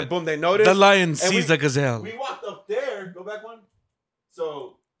there, and then boom, they noticed. The lion And sees the gazelle. We walked up there. Go back one.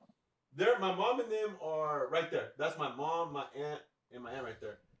 So there, my mom and them are right there. That's my mom, my aunt, and my aunt right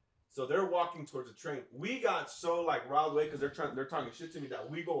there. So they're walking towards the train. We got so like riled away because they're talking shit to me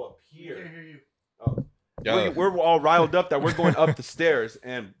that we go up here. Can't hear you. We're all riled up that we're going up the stairs,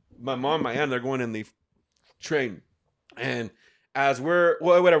 and my mom, my aunt, they're going in the train. And as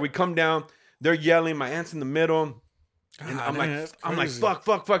we come down, they're yelling. My aunt's in the middle, and I'm like,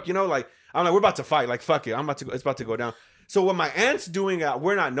 fuck, you know, like I'm like, we're about to fight, like fuck it, it's about to go down. So what my aunt's doing,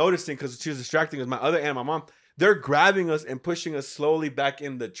 we're not noticing because she's distracting us. My other aunt, my mom, they're grabbing us and pushing us slowly back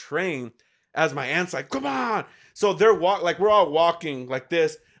in the train. As my aunt's like, come on. So they're we're all walking like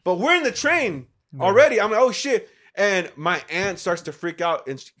this, but we're in the train already. I'm like, oh shit. And my aunt starts to freak out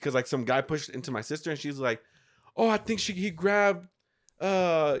because like some guy pushed into my sister, and she's like, oh, I think he grabbed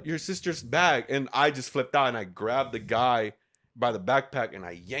your sister's bag. And I just flipped out and I grabbed the guy by the backpack, and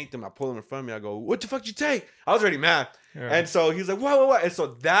I yanked him. I pulled him in front of me. I go, "What the fuck you take?" I was already mad, and so he's like, "What?" And so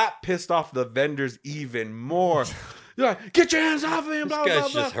that pissed off the vendors even more. They're like, "Get your hands off of him!" Blah, This blah,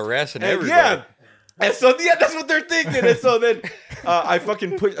 guy's blah. just harassing And everybody. yeah. And so that's what they're thinking. And so then I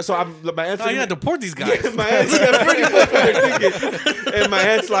fucking put. So my aunt's. Oh, you had to deport these guys. Yeah, my aunt's pretty much what they're thinking. And my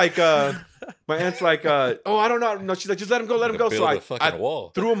aunt's like, oh, I don't know. No, she's like, just let him go, let him go. So I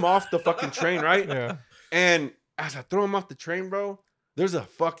threw him off the fucking train, right? Yeah. And as I throw him off the train, bro, there's a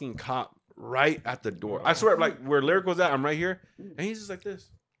fucking cop right at the door. I swear, like where Lyric was at, I'm right here, and he's just like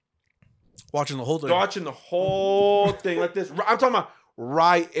this, Watching the whole thing. watching the whole thing like this. I'm talking about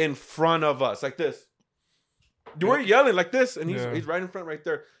right in front of us, like this. We're yelling like this, and he's right in front, right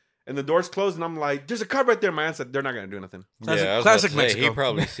there. And the door's closed, and I'm like, "There's a cop right there." My aunt said, "They're not gonna do nothing." Classic Mexico. He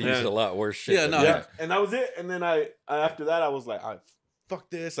probably sees a lot worse shit. Yeah, than no. that. And that was it. And then I after that, I was like, fuck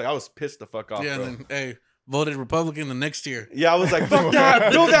this. Like I was pissed the fuck off, Yeah, bro. and then, hey, voted Republican the next year. Yeah, I was like, fuck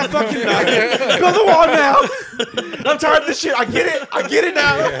that. Build that fucking build the wall now. I'm tired of this shit. I get it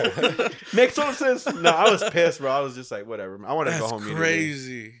now. Makes total sense. No, I was pissed, bro. I was just like, whatever. I want to go home. That's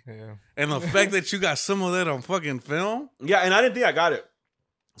crazy. Yeah. And the fact that you got some of that on fucking film. Yeah, and I didn't think I got it.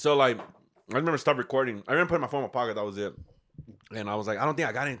 So like, I remember stopped recording. I remember putting my phone in my pocket. That was it. And I was like, I don't think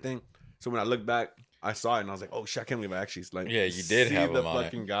I got anything. So when I looked back, I saw it and I was like, oh shit, I can't believe I actually like. Yeah, you did see have the him on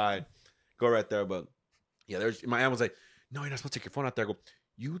fucking guy go right there. But yeah, there's my aunt was like, no, you're not supposed to take your phone out there. I go,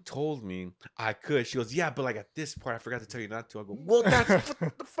 you told me I could. She goes, yeah, but like at this part, I forgot to tell you not to. I go, well, that's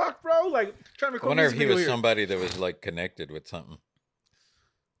what the fuck, bro. Like trying to I record. wonder if music he video was here. somebody that was like connected with something.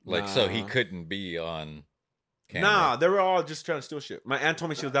 Like, so he Nah. couldn't be on camera. Nah, they were all just trying to steal shit. My aunt told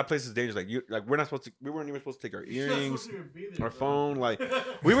me she was that place is dangerous. Like we're not supposed to. We weren't even supposed to take our earrings, our phone. Like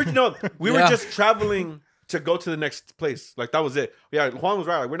we were were just traveling to go to the next place. Like that was it. Yeah, Juan was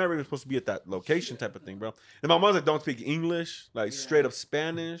right. Like we're never even supposed to be at that location type of thing, bro. And my mom's like, don't speak English, like straight up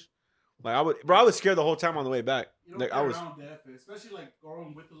Spanish. Like I was scared the whole time on the way back. You don't Like get I was. around that, especially like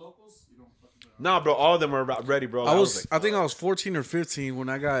going with the locals. You don't fucking get around. Nah, bro. All of them were about ready, bro. I was like, I think I was 14 or 15 when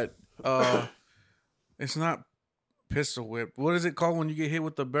I got it's not pistol whip. What is it called when you get hit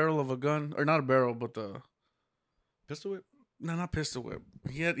with the barrel of a gun? Or not a barrel, but the pistol whip. no, not pistol whip.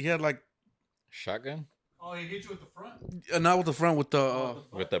 He had like Shotgun Oh, he hit you with the front. not with the front, with the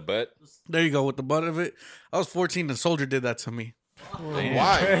with the butt. there you go, with the butt of it. I was 14 and soldier did that to me.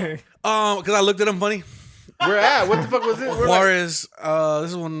 Why? Because I looked at him funny. Where at? What the fuck was it? Where, like- Juarez,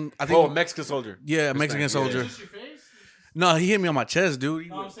 this is when I think Oh, Mexican soldier. yeah, Mexican soldier. Just your face? No, he hit me on my chest, dude.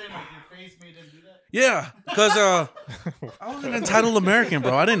 No, I'm saying like your face made him do that. Yeah, because I was an entitled American,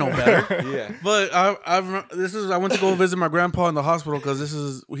 bro. I didn't know better. Yeah. But I went to go visit my grandpa in the hospital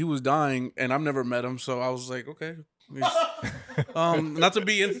because he was dying and I've never met him, so I was like, okay. Not to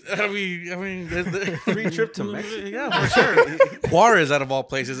be I mean Free trip to Mexico. yeah, for sure. Juarez out of all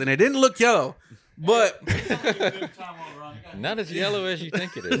places, and it didn't look yellow, but Good time all around. You got- Not as yellow as you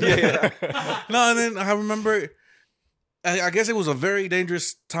think it is. no. And then I remember, I guess it was a very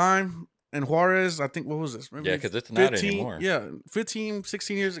dangerous time in Juarez. I think what was this? Maybe Yeah, because it's not anymore. Yeah, 15,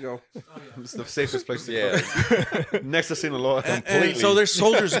 16 years ago. It's the safest place to Yeah. go. Next to Sinaloa, completely. And so there's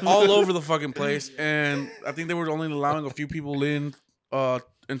soldiers all over the fucking place, and I think they were only allowing a few people in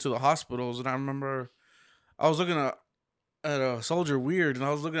into the hospitals. And I remember I was looking at a soldier weird, and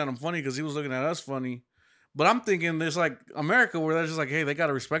I was looking at him funny because he was looking at us funny. But I'm thinking there's like America where they're just like, hey, they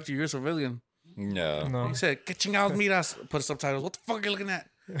gotta respect you. You're a civilian. No. No. He said, "Que chingados miras?" Put subtitles. What the fuck are you looking at?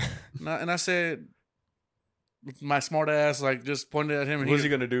 And I said, my smart ass like just pointed at him. And What's he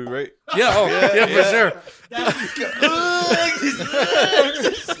gonna do, right? Yeah, yeah, for sure.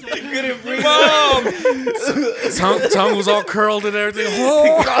 Couldn't breathe. Tongue was all curled and everything.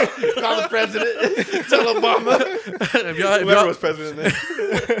 Oh. Call the president. Tell Obama. Whoever was president then.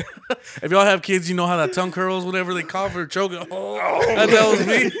 If y'all have kids, you know how that tongue curls whenever they cough or choke. That was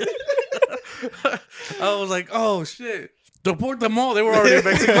me. I was like, oh shit. Deport them all. They were already in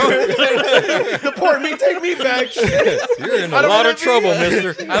Mexico. Deport me. Take me back. Shit. You're in a I don't lot wanna of trouble, be-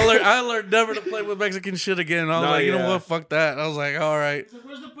 mister. I learned never to play with Mexican shit again. I was No, like, you know yeah. what? Fuck that. I was like, all right. He's like,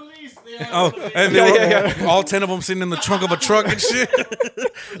 where's the police? They are Oh, the police. and they were all 10 of them sitting in the trunk of a truck and shit.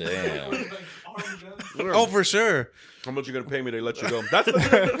 Damn. Like, armed guns. Oh, for sure. How much you gonna pay me to let you go? That's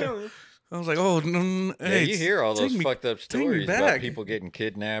the I was like, oh, no, Yeah, hey, you hear all those take me- fucked up take me stories about back. people getting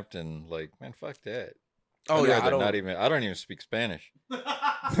kidnapped and like, man, fuck that. Oh, I'd yeah. rather not even. I don't even speak Spanish.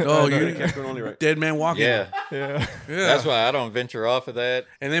 Oh, you you can't do it only right. dead man walking. Yeah, Yeah. Yeah. that's why I don't venture off of that.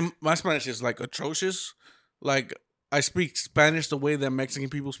 And then my Spanish is like atrocious. Like I speak Spanish the way that Mexican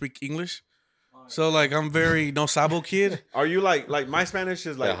people speak English. So like I'm very no sabo kid. Are you like my Spanish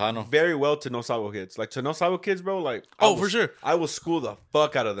is like Tejano. very very well to no sabo kids. Like to no sabo kids, bro. Like For sure. I will school the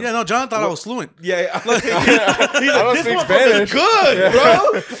fuck out of them. Yeah, no, John thought I was fluent. Yeah, I don't this speak motherfucker's Spanish. good, bro.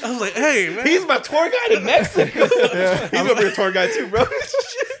 I was like, hey, man. He's my tour guide in Mexico. He's over your tour guide too, bro.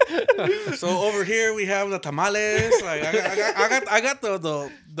 So over here we have the tamales. Like I got the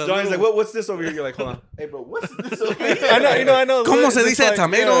Johnny's like, little- what's this over here? You're like, hold on. Hey, bro, what's this over here? I know. ¿Cómo se It's dice like,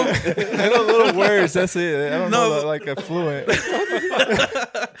 tomato? yeah. I know little words. That's it. I don't No, know like a fluent.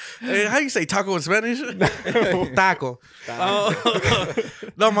 Hey, how you say taco in Spanish? Taco.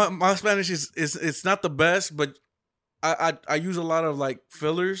 No, my Spanish is it's not the best, but I use a lot of like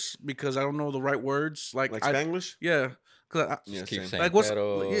fillers because I don't know the right words. Like Spanglish? yeah. Yeah, Keep same. saying Like what's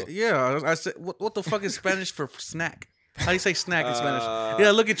pero. yeah? I said what the fuck is Spanish for snack? How do you say snack in Spanish? Uh,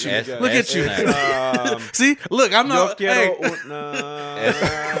 Yeah, look at you. es- Look at es you. snack. See, look, I'm Yo not. quiero Hey,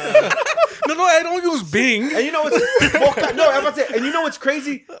 una... no, I don't use Bing. And you know what's no, I'm about to say, and you know what's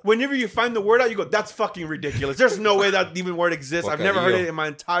crazy? Whenever you find the word out, you go, "That's fucking ridiculous." There's no way that even word exists. I've never heard it in my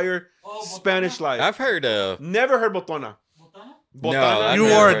entire Spanish life. I've heard of. Never heard botona. No, Botana? I've You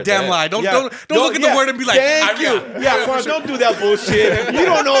never are a heard damn that. lie. Don't Yeah. don't look at the word and be like, "Thank you." Yeah, Juan, don't do that bullshit. You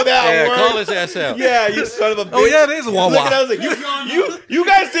don't know that Yeah, word. call his ass out. Yeah, you son of a bitch. Oh yeah, it is Look at that, I Wawa. was like, you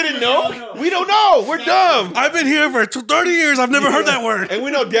guys didn't know? We don't know. We're dumb. I've been here for 30 years. I've never heard that word. And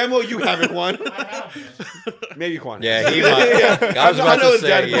we know damn well you haven't, Juan. Maybe Juan. Yeah, he might. I was I about know to his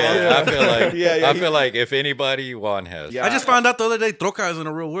dad say, is yeah. wrong. I feel like, Yeah, I he- feel like if anybody, Juan has. Yeah. I just found out the other day, troca isn't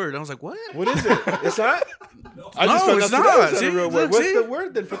a real word. I was like, what? What is it? It's not? I No, just found it's out today not. it's See? a real word. Look, What's see? the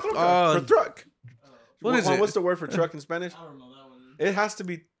word then for truck? For truck. What is Juan, it? What's the word for truck in Spanish? I don't know that one. It has to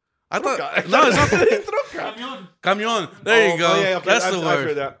be I thought truca. no, it's not. Truca. Camión. Camion. There you go. Oh, yeah, okay. That's I've, the I've heard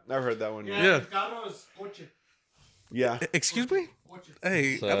word. that. I've heard that one. Yeah. Yeah. Carro is coche. Yeah. Excuse me? Coche.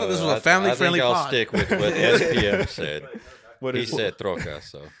 Hey, So I thought this was I a family-friendly think I'll pod. stick with what SPM said. What He is it? said troca,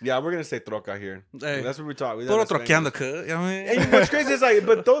 so. Yeah, we're gonna say troca here. Hey. That's what we talk. We Puro that's troqueando, Spanish. cuz. You know what I mean? And what's crazy is like,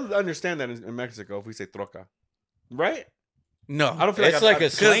 but they'll understand that in Mexico if we say troca, right? No. I don't feel It's like like a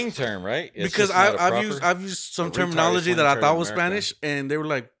slang term, right? It's Because just not a I've used some a retarded terminology that slang I term thought in was America. Spanish, and they were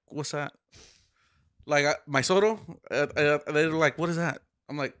like, "What's that?" Like my soto, they were like, "What is that?"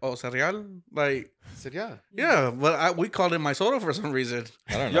 I'm like, "Oh, cereal." Like, I said yeah. yeah, but we called it my soto for some reason.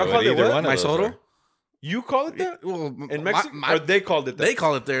 I don't Y'all know called what it either what? one of My those soto. are. You call it that Well, in Mexico, my- or they called it that? they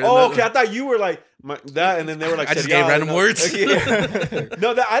call it there. Oh, okay. I thought you were like that, and then they were like, I just cereal, gave random no. words. Yeah.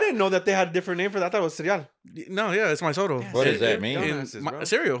 No, I didn't know that they had a different name for that. I thought it was cereal. No, yeah, it's my soto. What does that mean? Yeah. In Dumbasses, my- bro.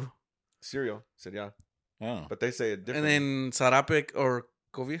 cereal, Cereal, cereal. Oh. But they say it and different. then zarape or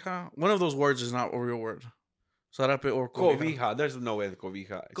cobija. One of those words is not a real word. Zarape or cobija. cobija. There's no way the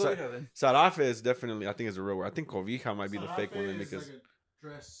cobija. Cobija, then. Sarafe is definitely, I think, is a real word. I think cobija might be the fake one then Zarape is because like a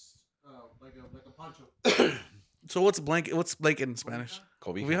dress, like a poncho. So what's blanket? What's blanket in Spanish?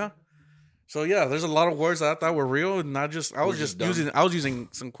 cobija. Cobija. So yeah, there's a lot of words that I thought were real, and I was We're just just dumb. using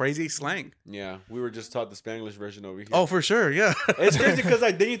some crazy slang. Yeah, we were just taught the Spanglish version over here. Oh, for sure, yeah. It's crazy because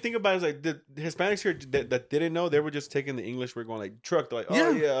like then you think about it, it's like the Hispanics here that didn't know, they were just taking the English. We're going like truck. They're like,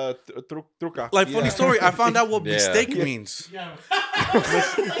 oh yeah, truca. Like funny Yeah. story, I found out what Yeah. beefsteak Yeah. means. Yeah. I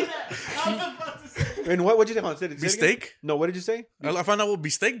was about to say. And what did you say? Say it again? Beefsteak? No, what did you say? I found out what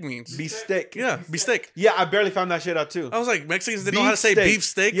beefsteak means. Beefsteak. Yeah, beefsteak. Yeah, I barely found that shit out too. I was like, Mexicans didn't know how to say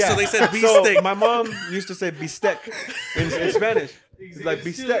Beefsteak. beefsteak, so they said So beefsteak. my mom used to say bistec in Spanish. It's like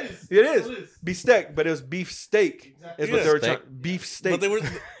It still bistec. is. It It is still is. bistec, but it was beef steak. Exactly. Is what Yeah. they were Steak. trying. Beef steak. But they were.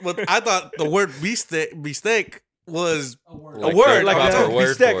 But I thought the word beefsteak was A word. Like a word the like proper a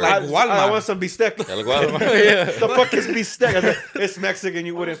word bistec. for it. Like, Like I Walmart. want some bistec. El Guadalajara. Yeah. The fuck is bistec? I was like, it's Mexican.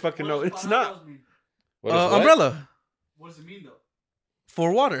 You wouldn't fucking know. It's not. What is what? umbrella What does it mean though?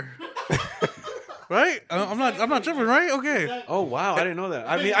 for water. Right? I'm not tripping, right? Okay. Oh wow, I didn't know that.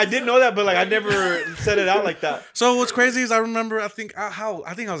 I mean, I did know that, but like I never said it out like that. So what's crazy is I remember I think I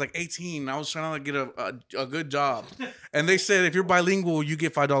was like 18. I was trying to get a good job, and they said if you're bilingual, you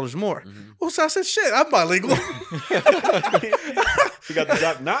get $5 more. Well, so I said, shit, I'm bilingual. You got the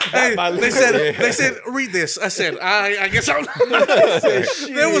job. Not that Hey, bilingual. they said read this. I said I guess I'm.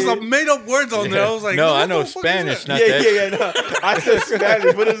 Shit. There was some made up words on there. I was like, No, what I know the fuck is Spanish, that? not Yeah, that. no. I said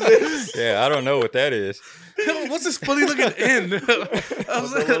Spanish. What is this? Yeah, I don't know what that is. What's this funny looking N? I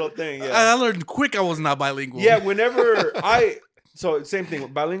was The like, little thing. Yeah. I learned quick. I was not bilingual. Yeah, whenever so same thing.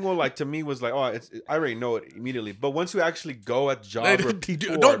 Bilingual, like to me, was like, oh, I already know it immediately. But once you actually go at job, Hey, or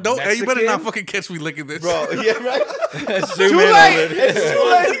don't. Hey, you better not fucking catch me licking this, bro. Yeah, right. Zoom Too in on late. it. It's too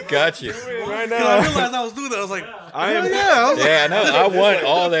late. Got you. Right I now, realized I was doing that. I was like, I am. yeah. I was like, Yeah, I know. I want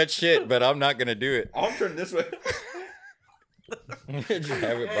all that shit, but I'm not gonna do it. I'm turning this way. Just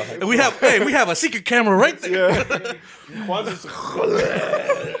have it behind. And we have a secret camera right there. Juan's just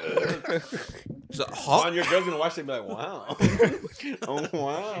So, Juan, your girl's gonna watch it and be like, wow. Oh,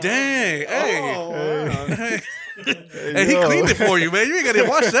 wow. dang, hey. Oh, wow. Hey, he cleaned it for you, man. You ain't gotta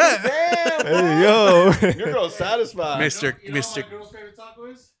watch that. Damn, Hey, yo. your girl's satisfied. Mister. You know what my girl's favorite taco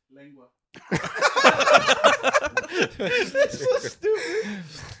is? Lengua. That's so stupid.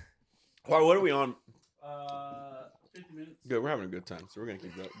 Wow, what are we on? 50 minutes. Good, we're having a good time. So we're gonna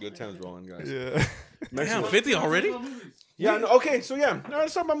keep that good times rolling, guys. Yeah. Damn, 50 already? Yeah, no, okay, so yeah. No,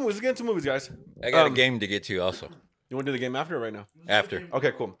 let's talk about movies. Let's get into movies, guys. I got a game to get to also. You wanna do the game after or right now? After.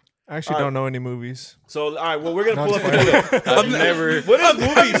 Okay, cool. I actually don't know any movies. So all right, well we're gonna No, pull up I'm the I've never. What is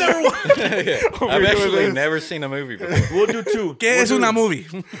movies? I've actually never seen a movie before. We'll do two. ¿Qué es una movie?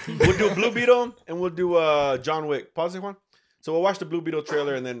 We'll do Blue Beetle and we'll do John Wick. Pause it, Juan. So we'll watch the Blue Beetle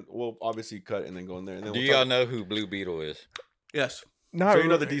trailer and then we'll obviously cut and then go in there. And then Do we'll y'all talk. know who Blue Beetle is? Yes. Not So you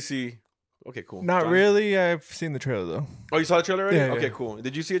know re- the DC. Okay, cool. Not John? really. I've seen the trailer though. Oh, you saw the trailer already? Yeah, Okay, yeah. cool.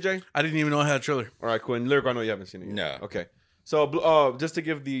 Did you see it, Jay? I didn't even know I had a trailer. All right, cool. And Lyric, I know you haven't seen it yet. No. Okay. So just to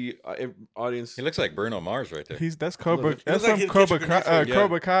give the audience. He looks like Bruno Mars right there. That's Cobra. Looks That's like from he'd Cobra catch Kai. a grenade.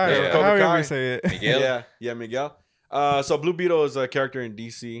 Cobra Kai. Yeah. Cobra However Kai. you say it. Miguel? Yeah, Miguel. So Blue Beetle is a character in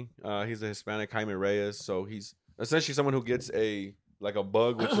DC. He's a Hispanic Jaime Reyes. So he's essentially someone who gets a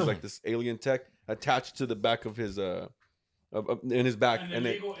bug, which is like this alien tech attached to the back of his in his back, An and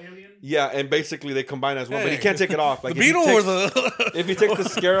they, illegal alien. yeah, and basically they combine as one, but he Hey. can't take it off. Like The if he Beetle takes- or the... if he takes the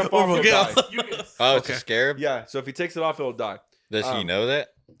scarab Or off, he'll Miguel. die. You guess. Oh, it's Okay. a scarab? Yeah, so if he takes it off, it'll die. Does he know that?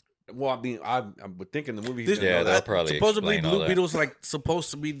 Well, I mean, I would think in the movie, he's This- gonna Yeah, know they'll that. probably Supposedly, explain all Blue that. Beetle's like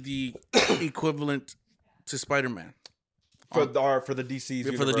supposed to be the equivalent to Spider-Man. for the DC's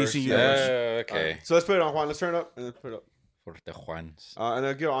For the universe. DC Yeah. universe. Okay. So let's put it on Juan. Let's turn it up and let's put it up. For the Juans. And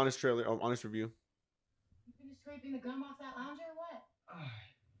I'll give an honest trailer, honest review. You finished scraping the gum off that lounger or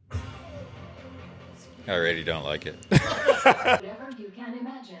what? I already don't like it. Whatever you can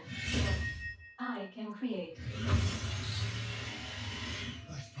imagine, I can create.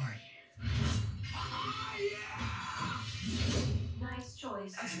 Nice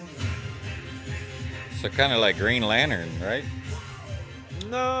choice. So kind of like Green Lantern, right?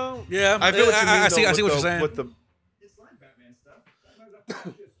 No. Yeah, I feel what you mean. I see though, what you're with saying. With the,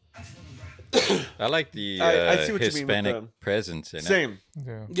 I like the I see what you mean with Hispanic the- presence in it. same.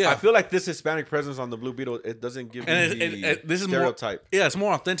 Yeah. Yeah. I feel like this Hispanic presence on the Blue Beetle, it doesn't give And me the this is more- stereotype. Yeah, it's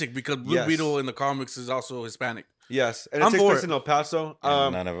more authentic because Blue Yes. Beetle in the comics is also Hispanic. Yes, and it I'm takes for place it. in El Paso.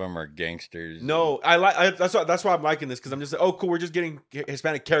 And none of them are gangsters. No, that's why I'm liking this because I'm just like, oh, cool. We're just getting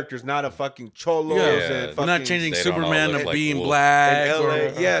Hispanic characters, not a fucking cholos Yeah. and We're fucking. We're not changing They don't all Superman look to like being wolves. black In LA, or,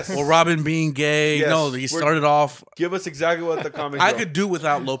 yes. or Robin being gay. Yes. No, he We're- started off. Give us exactly what the comics. I are. could do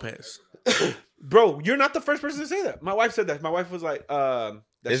without Lopez. Bro, you're not the first person to say that. My wife said that. My wife was like,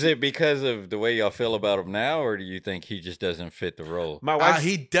 Is it because of the way y'all feel about him now, or do you think he just doesn't fit the role? my wife?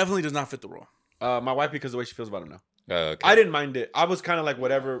 He definitely does not fit the role. My wife because of the way she feels about him now. Oh, okay. I didn't mind it. I was kind of like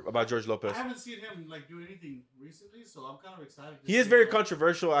whatever about George Lopez. I haven't seen him like do anything recently, so I'm kind of excited. to He is see very what-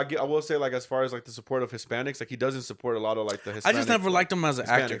 controversial. I will say like as far as like the support of Hispanics, like he doesn't support a lot of like the Hispanic. I just never liked him as an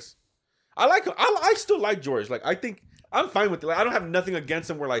actor. Hispanics. I like him. I still like George. Like I think I'm fine with it. Like I don't have nothing against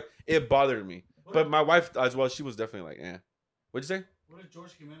him where like it bothered me. But my wife as well, she was definitely like, eh. What'd you say? What did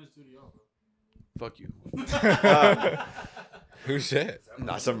George Jimenez do to y'all, bro? Fuck you. Who's that?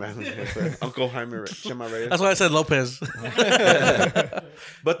 Nah, some random Uncle Chema Reyes. That's why I said Lopez.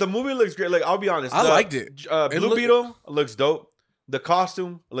 But the movie looks great. Like I'll be honest, I liked it. It Blue looked- Beetle looks dope. The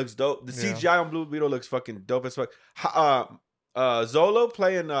costume looks dope. The Yeah. CGI on Blue Beetle looks fucking dope as fuck. Zolo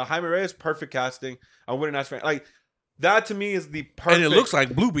playing Jaime Reyes, perfect casting. I wouldn't ask for like that. To me is the perfect. And it looks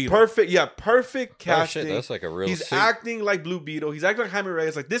like Blue Beetle. perfect. Yeah, perfect Oh casting. shit, that's like a real He's suit. acting like Blue Beetle. He's acting like Jaime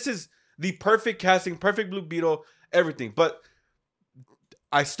Reyes. Like this is the perfect casting, perfect Blue Beetle, everything. But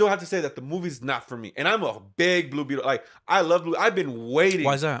I still have to say that the movie's not for me. And I'm a big Blue Beetle. Like I love Blue. I've been waiting.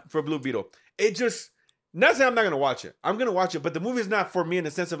 Why is that? For Blue Beetle? It just not saying I'm not gonna watch it. I'm gonna watch it, but the movie's not for me in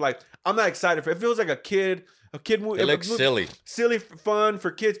the sense of like I'm not excited for it. It feels like a kid movie. It looks silly. Silly fun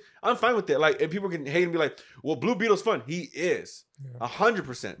for kids. I'm fine with it. Like, and people can hate and be like, "Well, Blue Beetle's fun." He is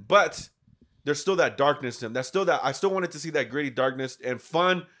 100%, but there's still that darkness to him. That's still that. I still wanted to see that gritty darkness and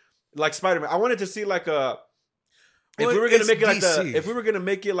fun, like Spider-Man. I wanted to see like a. If Well, we were gonna it's make it like DC. if we were gonna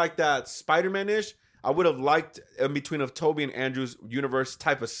make it like that Spider-Man-ish, I would have liked in between of Toby and Andrew's universe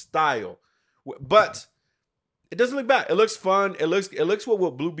type of style, but. It doesn't look bad. It looks fun. It looks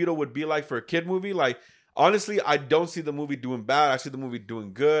what Blue Beetle would be like for a kid movie. Like honestly, I don't see the movie doing bad. I see the movie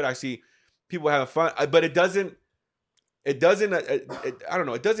doing good. I see people having fun, but it doesn't. I don't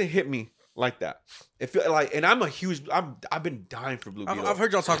know. It doesn't hit me like that. It feel like, and I've been dying for Blue Beetle. I've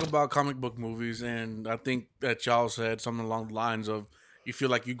heard y'all talk about comic book movies, and I think that y'all said something along the lines of you feel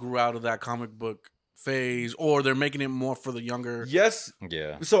like you grew out of that comic book phase, or they're making it more for the younger. Yes.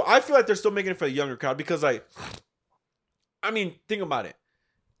 Yeah. So I feel like they're still making it for a younger crowd because, like, I mean, think about it.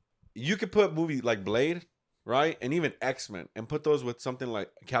 You could put movies like Blade, right, and even X-Men, and put those with something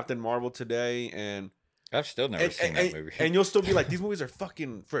like Captain Marvel today, and I've still never seen that movie. And you'll still be like, these movies are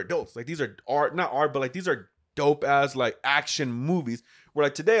fucking for adults. Like, these are art, not art, but like these are dope ass like action movies. Where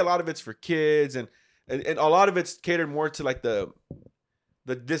like today, a lot of it's for kids, and a lot of it's catered more to like the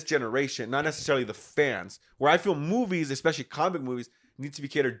this generation, not necessarily the fans. Where I feel movies, especially comic movies, need to be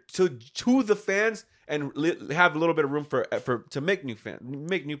catered to the fans and have a little bit of room for to make new fans,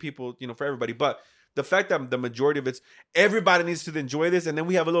 make new people, you know, for everybody. But the fact that the majority of it's everybody needs to enjoy this, and then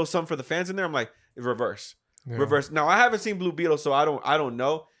we have a little something for the fans in there, I'm like, reverse. Now I haven't seen Blue Beetle, so I don't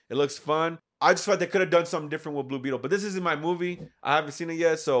know. It looks fun. I just felt they could have done something different with Blue Beetle, but this isn't my movie. I haven't seen it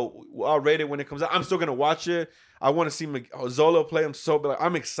yet, so I'll rate it when it comes out. I'm still gonna watch it. I want to see Zolo play him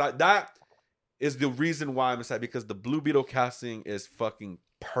I'm excited. That is the reason why I'm excited, because the Blue Beetle casting is fucking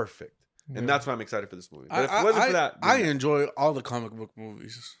perfect, and that's why I'm excited for this movie. But if it wasn't for that, I enjoy all the comic book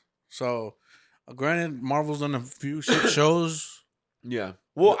movies. So, granted, Marvel's done a few shit shows. Yeah.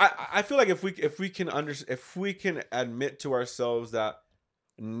 Well, I feel like if we can admit to ourselves that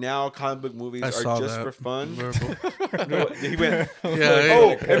now comic book movies are just for fun. He went,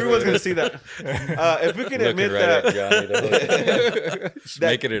 everyone's gonna see that. If we can admit that, Johnny, just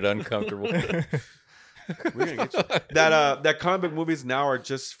making it uncomfortable. We're gonna get you. That comic book movies now are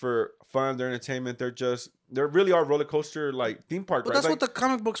just for fun. They're entertainment. They really are roller coaster like theme park. But that's what the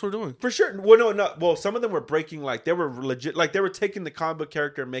comic books were doing for sure. Well, no. Well, some of them were breaking, like they were legit, like they were taking the comic book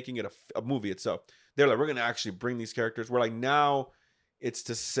character and making it a movie itself. They're like, we're gonna actually bring these characters. We're like, now it's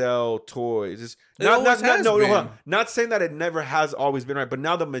to sell toys. It's not saying that it never has always been right, but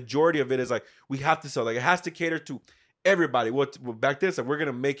now the majority of it is like we have to sell. Like it has to cater to everybody. Back then, like we're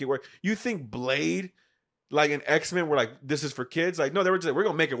gonna make it work. You think Blade? Like in X-Men, we're like, this is for kids. Like, no, they were just like, we're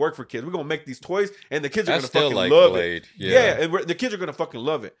gonna make it work for kids. We're gonna make these toys, and the kids are gonna fucking love it. Yeah, and the kids are gonna fucking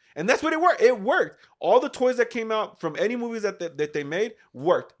love it, and that's what it worked. It worked. All the toys that came out from any movies that they made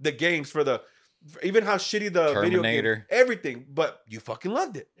worked. The games even how shitty the Terminator. Video game, everything. But you fucking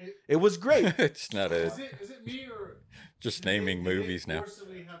loved it. It was great. It's not Is it me or just naming movies now?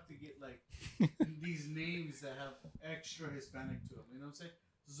 Forcibly have to get like these names that have extra Hispanic to them. You know what I'm saying?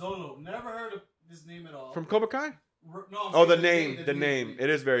 Zolo. Never heard of this name at all. From Cobra Kai? No. The name. It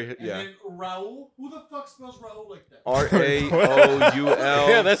is very And then Raul. Who the fuck spells Raul like that? R-A-O-U-L.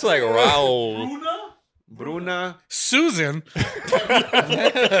 Yeah, that's like Raul. Bruna. Susan.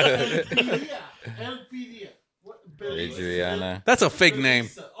 Elpidia. Adriana. That's a fake name.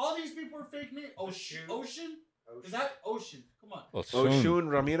 All these people are fake names. Ocean? Is that Ocean? Come on. Oshun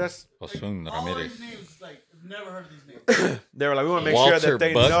Ramirez. Osun All Ramirez. these names, like, I've never heard of these names. They were like, we want to make Walter sure that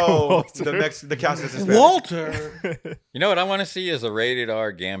they Buck. know the cast is Hispanic. Walter. You know what I want to see is a rated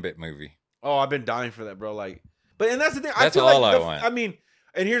R Gambit movie. Oh, I've been dying for that, bro. Like, and that's the thing. That's I feel all like I want. I mean,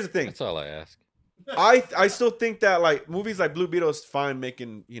 and here's the thing. That's all I ask. I still think that like movies like Blue Beetle is fine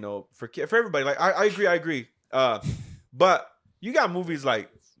making, you know, for everybody. Like I agree. But you got movies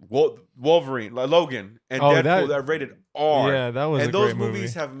like Wolverine, like Logan, and Deadpool that are rated R. Yeah, that was and a those great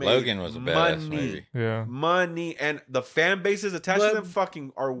movies movie. have made Logan was a badass movie. Yeah. money, and the fan bases attached to them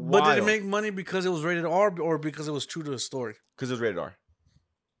fucking are wild. But did it make money because it was rated R or because it was true to the story? Because it was rated R.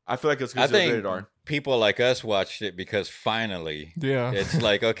 I feel like it's I because it was think rated R. people like us watched it because finally, Yeah. it's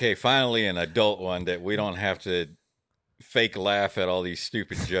like, okay, finally an adult one that we don't have to fake laugh at all these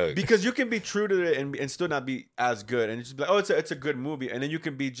stupid jokes. Because you can be true to it and still not be as good, and just be like, oh, it's a good movie, and then you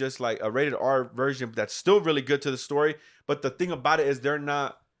can be just like a rated R version that's still really good to the story. But the thing about it is they're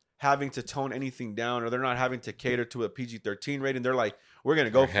not having to tone anything down, or they're not having to cater to a PG-13 rating. They're like, we're gonna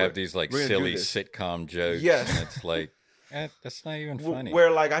go or for have it. these like We're gonna silly do this. sitcom jokes. Yes. And it's like, that's not even funny.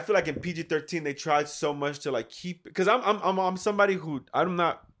 Where like I feel like in PG-13 they tried so much to like keep, because I'm somebody who I'm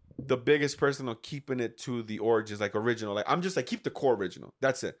not the biggest person on keeping it to the origins, like original. Like I'm just like, keep the core original.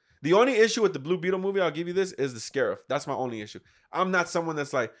 That's it. The only issue with the Blue Beetle movie, I'll give you this, is the Scarif. That's my only issue. I'm not someone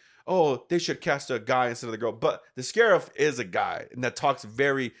that's like, oh, they should cast a guy instead of the girl. But the Scarif is a guy, and that talks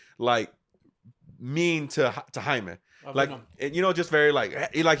very like mean to Jaime. Like, you know, just very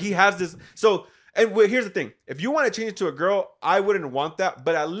like he has this. So, and here's the thing: if you want to change it to a girl, I wouldn't want that,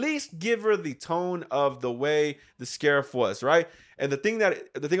 but at least give her the tone of the way the Scarif was, right? And the thing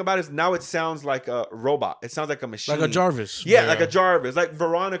about it is now it sounds like a robot. It sounds like a machine, Like a Jarvis. Yeah, like a Jarvis, like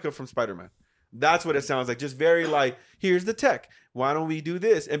Veronica from Spider-Man. That's what it sounds like. Just very like, here's the tech. Why don't we do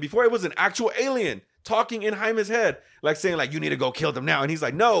this? And before it was an actual alien talking in Jaime's head, like saying like, you need to go kill them now. And he's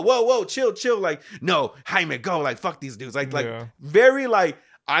like, no, whoa, chill. Like, no, Jaime, go. Like, fuck these dudes. Like very like,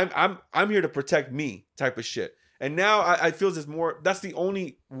 I'm here to protect me type of shit. And now I feel there's more. That's the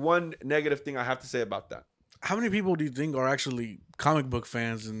only one negative thing I have to say about that. How many people do you think are actually comic book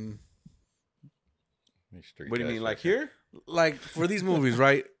fans and what do you mean, like here? Like for these movies,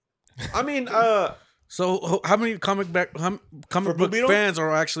 right? I mean, so how many comic book fans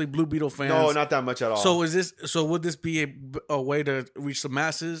are actually Blue Beetle fans? No, not that much at all. So would this be a way to reach the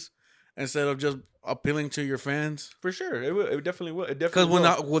masses instead of just appealing to your fans? For sure, it definitely will.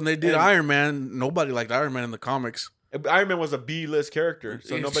 Because when they did Iron Man, nobody liked Iron Man in the comics. Iron Man was a B-list character,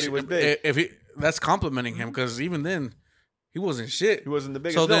 so nobody was big. That's complimenting him, because even then, he wasn't shit. He wasn't the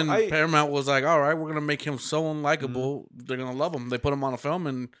biggest. So then Paramount was like, all right, we're going to make him so unlikable, they're going to love him. They put him on a film,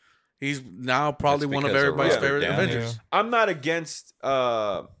 and he's now probably one of everybody's favorite Avengers. Yeah. I'm not against it.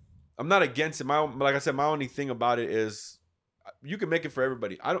 Like I said, my only thing about it is you can make it for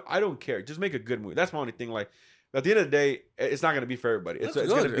everybody. I don't care. Just make a good movie. That's my only thing. Like, at the end of the day, it's not going to be for everybody. It's going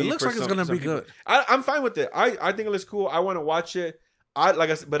to be. It looks like it's going to be good. I'm fine with it. I think it looks cool. I want to watch it. Like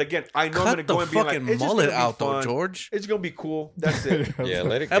I said, but again, I know I'm going to go and be like, it's mullet out though, George. It's going to be cool. That's it. Yeah,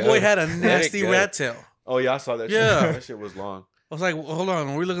 let it go. That boy had a nasty rat tail. Oh yeah, I saw that. Yeah, shit. That shit was long. I was like, well, hold on,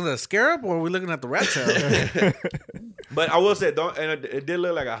 are we looking at the scarab or are we looking at the rat tail? But I will say, it did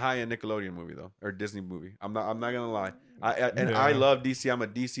look like a high-end Nickelodeon movie though, or Disney movie. I'm not gonna lie. I love DC. I'm a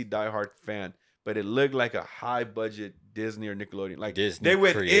DC diehard fan, but it looked like a high-budget Disney or Nickelodeon. Like Disney they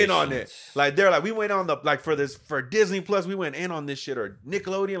went creations. in on it. Like they're like, we went on for Disney Plus, we went in on this shit, or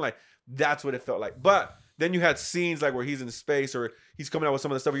Nickelodeon. Like that's what it felt like. But then you had scenes like where he's in space or he's coming out with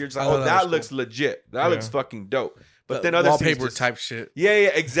some of the stuff where you're just like, that looks cool. Legit. That looks fucking dope. But then other wallpaper scenes type shit. Yeah,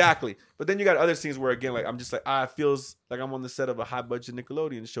 exactly. But then you got other scenes where again, like I'm just like, it feels like I'm on the set of a high budget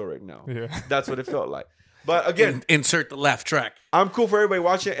Nickelodeon show right now. Yeah, that's what it felt like. But again, insert the laugh track. I'm cool for everybody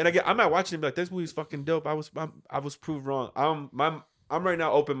watching it. And again, I'm not watching it and be like, this movie's fucking dope. I was proved wrong. I'm right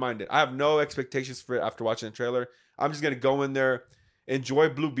now open minded. I have no expectations for it after watching the trailer. I'm just gonna go in there, enjoy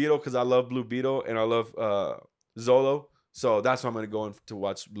Blue Beetle because I love Blue Beetle and I love Zolo. So that's what I'm gonna go in to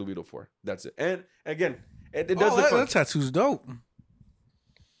watch Blue Beetle for. That's it. And again, it does look fun. That tattoo's dope.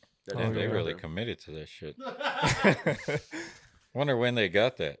 They really committed to that shit. Wonder when they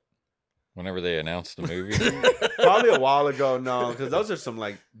got that. Whenever they announced the movie. Probably a while ago, no, because those are some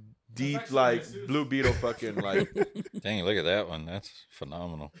like deep like Blue Beetle fucking like. Dang, look at that one. That's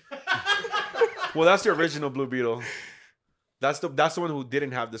phenomenal. Well, that's the original Blue Beetle. That's the one who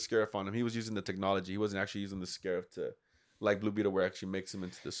didn't have the scarif on him. He was using the technology. He wasn't actually using the scarif to like Blue Beetle, where it actually makes him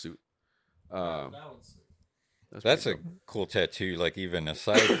into the suit. That's a cool tattoo. Like even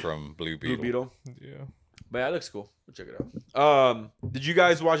aside from Blue Beetle. Blue Beetle. Yeah, but that looks cool. We'll check it out. Did you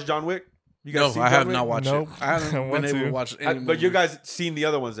guys watch John Wick? You guys I have not watched it. I haven't been able to watch it. But you guys seen the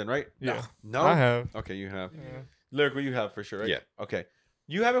other ones then, right? Yeah. No? I have. Okay, you have. Yeah. Lyrical, you have for sure, right? Yeah. Okay.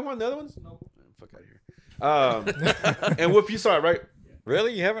 You haven't won the other ones? No. Fuck out of here. And Whoop, you saw it, right?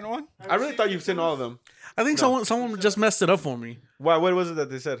 Really? You haven't won? I really thought you've seen all of them. I think someone just messed it up for me. Why? What was it that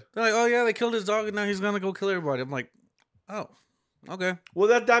they said? They're like, oh yeah, they killed his dog and now he's gonna go kill everybody. I'm like, oh, okay. Well,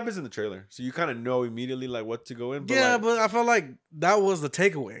 that happens in the trailer, so you kind of know immediately like what to go in. But yeah, but I felt like that was the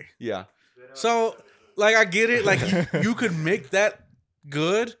takeaway. Yeah. So, like, I get it. Like, you could make that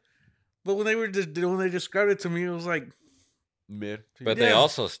good, but when they described it to me, it was like mid. But they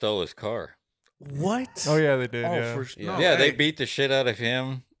also stole his car. What? Oh yeah, they did. They beat the shit out of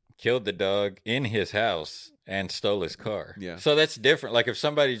him, killed the dog in his house, and stole his car. Yeah. So that's different. Like if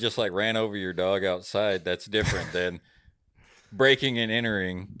somebody just like ran over your dog outside, that's different than breaking and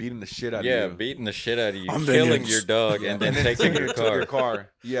entering, beating the shit out of you. Yeah, beating the shit out of you, killing your dog, and then taking your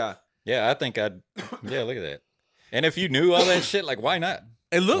car. Yeah. Yeah, I think I'd. Yeah, look at that. And if you knew all that shit, like, why not?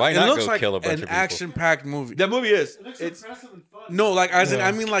 Why not go like kill a bunch an of people? action-packed movie. That movie is. It looks impressive and fun. No, like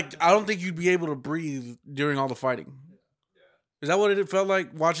I mean, like I don't think you'd be able to breathe during all the fighting. Is that what it felt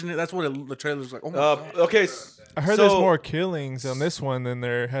like watching it? That's what the trailer was like. Oh my God. Okay. I heard there's more killings on this one than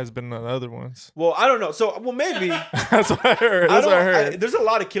there has been on other ones. Well, I don't know. So, maybe that's what I heard. That's what I heard. There's a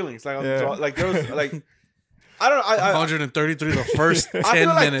lot of killings. Like there was like. I don't know. 133 the first 10 I feel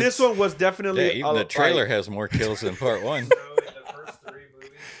like minutes. This one was definitely. Yeah, even the trailer has more kills than part one. So in the first 3 movies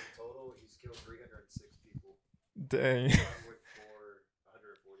in total, he's killed 306 people. Dang.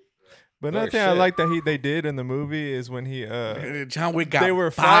 But Oh, another thing I like that they did in the movie is when he John Wick got they were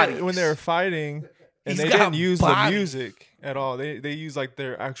fighting. And He's they got didn't use body. the music at all. They used like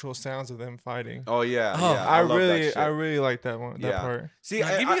their actual sounds of them fighting. Oh yeah, Oh, yeah. I love that really shit. like that one. That Yeah. part. See,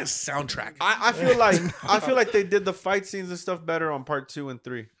 Now, give me a I, soundtrack. I feel like they did the fight scenes and stuff better on part 2 and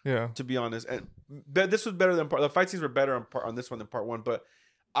 3. Yeah. To be honest, and this was better than the fight scenes were better on this one than part 1. But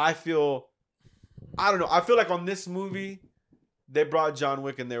I don't know. I feel like on this movie, they brought John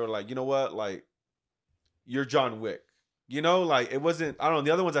Wick and they were like, you know what, like, you're John Wick. You know, like it wasn't. I don't know.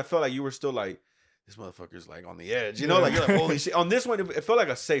 The other ones, I felt like you were still like, this motherfucker's like on the edge. You know, like you're like, holy shit. On this one, it felt like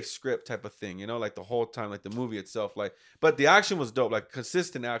a safe script type of thing. You know, like the whole time, like the movie itself, like. But the action was dope, like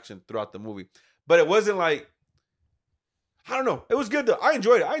consistent action throughout the movie. But it wasn't like, I don't know. It was good though. I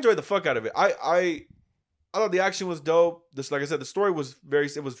enjoyed it. I enjoyed the fuck out of it. I thought the action was dope. This, like I said, the story was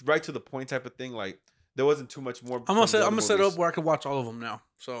it was right to the point type of thing. Like there wasn't too much more. I'm gonna set up where I can watch all of them now.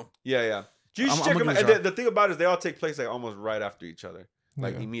 So yeah. You should I'm check gonna them. give it a And try. the thing about it is they all take place like almost right after each other,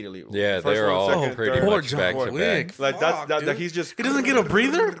 like immediately. Yeah, First they're one, all second, pretty third. Poor much John back to Wick. back. Like Fuck, that dude. he's just He doesn't get a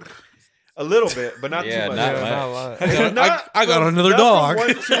breather. a little bit, but not Yeah, too much. not Yeah, much. not a lot. I got another not dog. From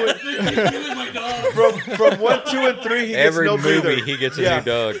 1, 2, and, from 1, 2, and 3, he Every gets no movie, breather. he gets a Yeah. new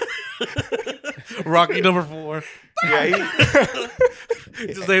dog. Rocky number 4. Yeah,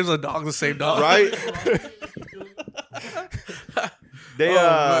 His name's a dog, the same dog. right. They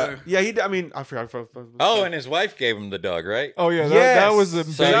man. yeah, I mean, I forgot. Oh, and his wife gave him the dog, right? Oh yeah, Yes. that was the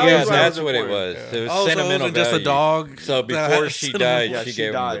So big that yeah, was that's what what it was was. important. It was Oh, so it sentimental wasn't just a value. dog. So that before had she sentimental- died, Yeah, she she gave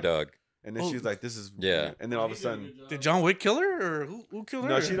him died. the dog. And then she's like, "This is Yeah. And then all of a sudden, Did John Wick kill her, or who killed her?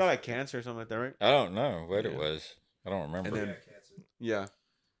 no, she died like cancer or something like that, right? I don't know what it was. I don't remember. And then Cancer. yeah,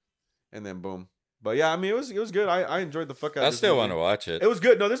 and then boom. But yeah, I mean, it was good. I enjoyed the fuck out. I of this still movie. want to watch it. It was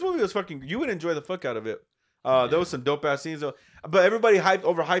good. No, this movie was fucking. You would enjoy the fuck out of it. There was some dope ass scenes though. But everybody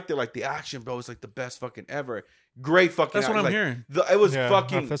overhyped it. Like the action, bro, is like the best fucking ever. Great fucking. That's what I'm like, hearing. It was Yeah,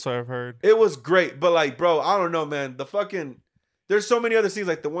 fucking. that's what I've heard. It was great, but like, bro, I don't know, man. The fucking. There's so many other scenes,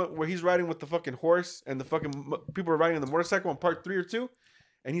 like the one where he's riding with the fucking horse, and the fucking people are riding on the motorcycle in part 3 or 2,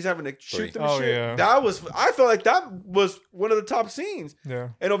 and he's having to shoot them. And Oh, shit. yeah. That was. I felt like that was one of the top scenes. Yeah.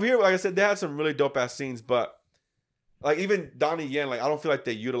 And over here, like I said, they had some really dope ass scenes, but like even Donnie Yen, like I don't feel like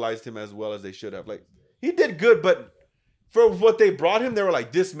they utilized him as well as they should have. Like he did good, but for what they brought him, they were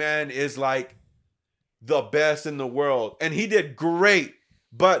like, this man is like the best in the world, and he did great.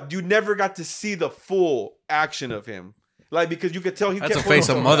 But you never got to see the full action of him, like because you could tell he. That's a kept face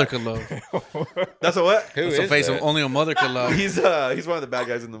a pulling mother something could love. out. That's a what? Who That's is a face that? only a mother could love. He's one of the bad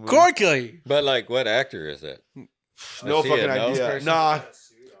guys in the movie. Corky. But like, what actor is that? No Is he a fucking known idea. person? Nah.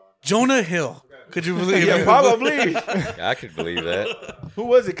 Jonah Hill. Could you believe Yeah, it? probably. I could believe that. Who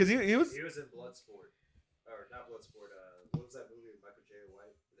was it? Because he was. He was in Bloodsport. Or not Bloodsport. What was that movie with Michael J.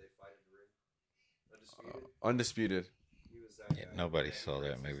 White where they fight in the ring? Undisputed? Undisputed. He was that Yeah, guy. nobody saw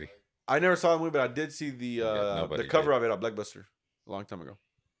that movie. I never saw the movie, but I did see nobody the cover did. of it on Blackbuster a long time ago.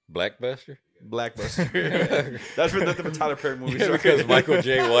 Blackbuster? Blackbuster. That's for nothing but Tyler Perry movies. Yeah, right? because Michael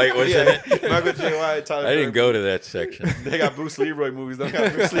J. White was in it. Michael J. White, Tyler. I didn't Perry go to that section. movies. They got Bruce Leroy movies. They don't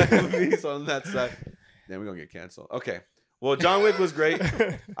got Bruce Lee movies on that side. Then we're gonna get canceled. Okay. Well, John Wick was great.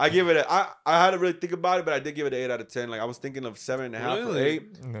 I give it I had to really think about it, but I did give it an 8 out of 10. Like I was thinking of 7.5 or Really?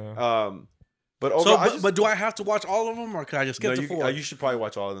 8. No. But So, overall, but do I have to watch all of them, or can I just skip to 4? you should probably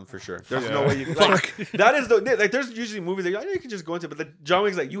watch all of them for sure. There's Yeah. no way you can. Like, that is like there's usually movies that you can just go into, but the John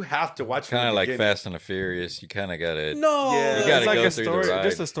Wick's like you have to watch. from Kind the of like beginning. Fast and the Furious. You kind of got to. No. Yeah. You gotta It's like go a through the story, ride.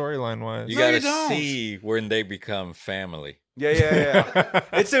 just a storyline wise. You No, got you to don't. see when they become family. Yeah.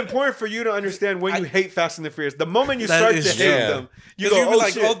 It's important for you to understand when you hate Fast and the Furious. The moment you That start is to hate true. them, you Because go, you'd be oh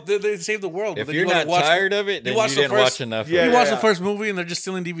like, shit. oh, they saved the world. If but then you're you go not to watch tired of it, then you watch the didn't first- watch enough. Yeah, You of it. watch the first movie and they're just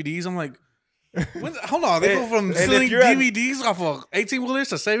stealing DVDs. I'm like, hold on, they And- go from and if stealing you're at- DVDs off of 18-wheelers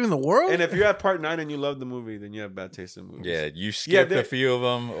to saving the world. And if you're at part 9 and you love the movie, then you have bad taste in movies. Yeah, you skipped they're- a few of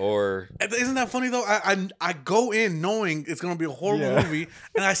them, or Isn't that funny though? I go in knowing it's gonna be a horrible Yeah. movie,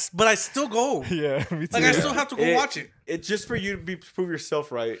 and but I still go. Yeah, me too. Like I still have to go watch it. It's just for you to prove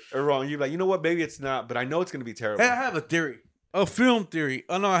yourself right or wrong. You're like, you know what? Maybe it's not, but I know it's going to be terrible. Hey, I have a theory, a film theory.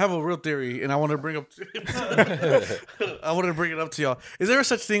 Oh no, I have a real theory, and I want to bring up. I wanted to bring it up to y'all. Is there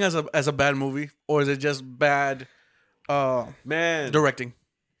such thing as a bad movie, or is it just bad Man, directing?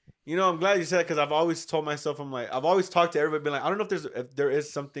 you know, I'm glad you said that because I've always told myself, I've always talked to everybody, been like, I don't know if there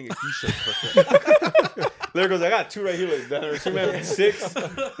is something if you should. There goes, I got 2 right here, like that, or 2 man 6.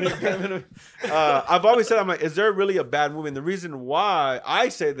 I've always said, I'm like, is there really a bad movie? And the reason why I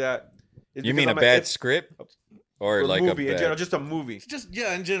say that is you because mean I'm a like, bad it's script, or a like movie a in general, bad. just a movie. Just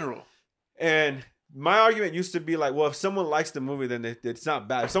in general. And my argument used to be like, well, if someone likes the movie, then it's not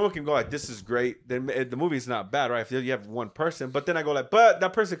bad. If someone can go like, this is great, then the movie's not bad, right? If you have one person, but then I go like, but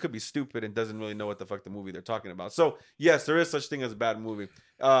that person could be stupid and doesn't really know what the fuck the movie they're talking about. So yes, there is such thing as a bad movie,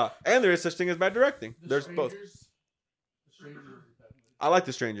 and there is such thing as bad directing. There's both. I like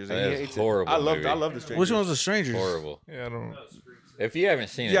The Strangers. And That he is hates horrible it. I movie. love The Strangers. Which one was The Strangers? Horrible. Yeah, I don't. If you haven't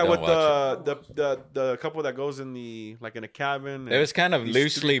seen it, Yeah, don't with watch the couple that goes in the like in a cabin. it. It was kind of these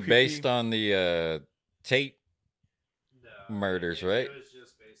loosely three based creepy- on the Tate murders, right? It was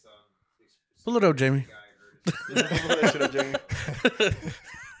just based on. Pull it up, Jamie.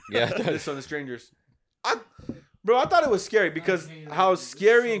 Yeah, I thought- This on The Strangers. I thought it was scary because how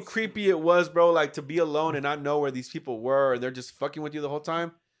scary and creepy it was, bro. Like to be alone and not know where these people were, and they're just fucking with you the whole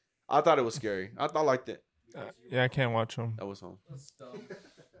time. I thought it was scary. I liked it. Yeah, I can't watch them. That was home.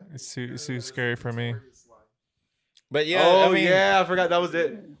 It's too scary for me. but yeah, oh I mean, yeah, I forgot that was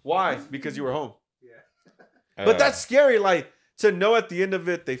it. Why? Because you were home. uh, But that's scary. Like to know at the end of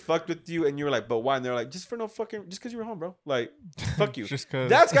it they fucked with you, and you were like, but why? And they're like, just because you were home, bro. Like, fuck you. Just cause.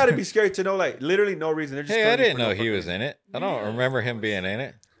 That's got to be scary to know. Like literally no reason. They're just hey, I killing you didn't for no know he fucking was in it. I don't remember him being in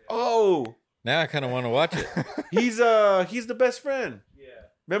it. Oh, Now I kind of want to watch it. he's the best friend. Yeah.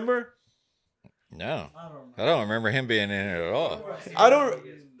 Remember? No, I don't remember him being in it at all. I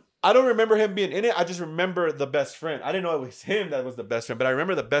don't remember him being in it. I just remember the best friend. I didn't know it was him that was the best friend, but I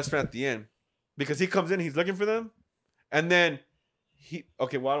remember the best friend at the end because he comes in, he's looking for them, and then well, I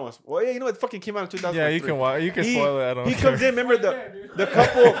don't want to. Well, yeah, you know what? It fucking came out in 2003. Yeah, you can watch. You can spoil it. I don't. He care. comes in. Remember the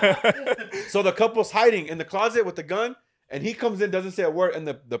couple. So the couple's hiding in the closet with the gun, and he comes in, doesn't say a word, and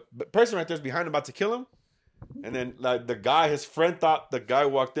the person right there is behind him, about to kill him. And then like his friend thought the guy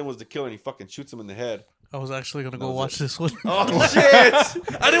walked in was the killer, and he fucking shoots him in the head. I was actually gonna go watch this one. Oh shit!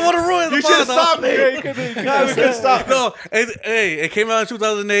 I didn't want to ruin the You should have fun, stopped me. Yeah, you could. No, we could stop. No, hey, it came out in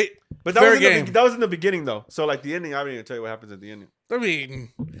 2008. But that Fair was, game. that was in the beginning though. So like the ending, I didn't even tell you what happens at the ending. I mean,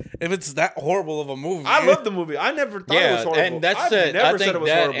 if it's that horrible of a movie, I love the movie. I never thought it was Yeah, horrible. and that's I've it. I never said think it was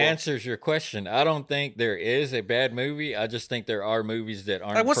that horrible. answers your question. I don't think there is a bad movie. I just think there are movies that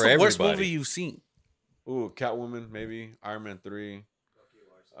aren't Like, what's for the everybody. worst movie you've seen? Ooh, Catwoman, maybe Iron Man 3.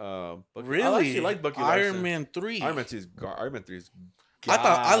 Really? I actually like Bucky Iron Larson. Man 3. Iron Man 3 is Iron Man 3 is.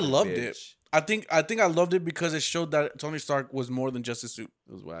 I loved it. garbage. I think I loved it because it showed that Tony Stark was more than just a suit.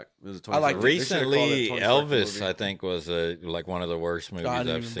 It was whack. It was a Tony I like Stark. They should've called it Recently, Tony Stark the Elvis, movie. I think, was like one of the worst movies I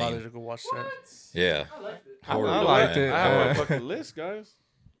didn't I've even bother seen. to go watch that. Yeah, I horrible, liked man. it. I have my fucking list, guys.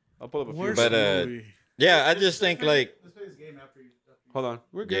 I'll pull up a few. Worst But, movie. yeah. I just think like, Let's play this game after you. Hold on.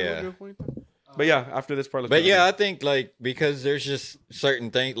 We're good. Yeah. We're good. But yeah, after this part, let's but go. yeah, I think like because there's just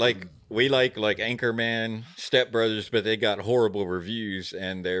certain things like we like Anchorman, Step Brothers, but they got horrible reviews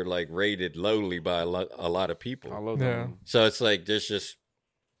and they're like rated lowly by a lot of I people. love that. Yeah. one. So it's like there's just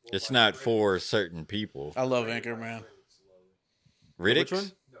it's not for certain people. I love Anchorman. Riddick's? Which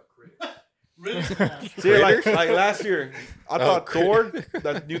one? Really? See, like last year, I Oh, thought crit- Thor,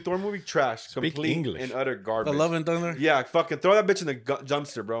 that new Thor movie, trash, Speak complete English. and utter The garbage. Love and Thunder. Yeah, fucking throw that bitch in the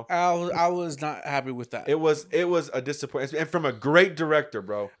dumpster, bro. I was not happy with that. It was a disappointment, and from a great director,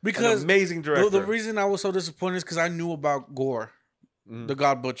 bro. Because An amazing director. The reason I was so disappointed is because I knew about Gore, Mhm. the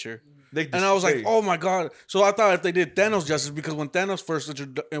God Butcher. They And I was like, they- oh my God. So I thought if they did Thanos justice, because when Thanos first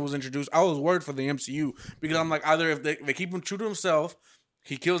was introduced, I was worried for the MCU. Because I'm like, either if they keep him true to himself,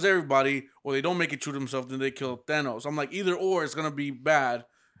 he kills everybody, or they don't make it true to himself, then they kill Thanos. I'm like, either or, it's going to be bad.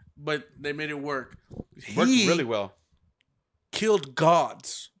 But they made it work. worked He really well. killed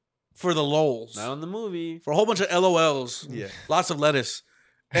gods for the lols. Not on the movie. For a whole bunch of LOLs. Yeah. Lots of lettuce.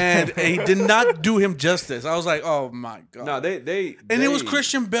 And he did not do him justice. I was like, oh my God. No, they And it was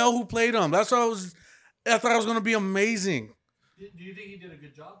Christian Bale who played him. That's what I thought it was going to be amazing. Do you think he did a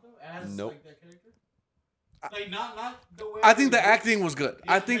good job though? As Nope. like that character? Like not the way. I think the acting was good.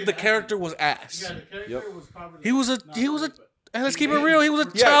 I think the character was ass. Yeah, the character Yep. was probably. He was not a good, but- and let's keep it real, he was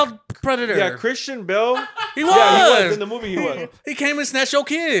a Yeah. child predator. Yeah, Christian Bale. he Yeah, he was was. in the movie. He was. He came and snatched your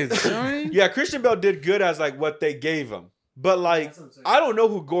kids. You know what I mean? Yeah, Christian Bale did good as like what they gave him. But like, That's what I'm saying. I don't know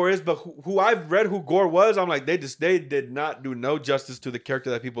who Gore is, but who I've read who Gore was, I'm like, they did not do no justice to the character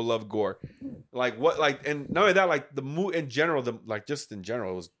that people love Gore. Like what, like, and not only that, like the movie in general, just in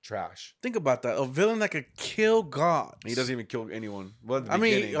general, it was trash. Think about that. A villain that could kill gods. He doesn't even kill anyone. Well, at the I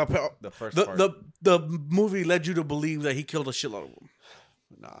mean, beginning, the first the, part. the movie led you to believe that he killed a shitload of them.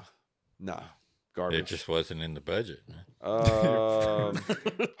 Nah, It garbage. just wasn't in the budget. Man.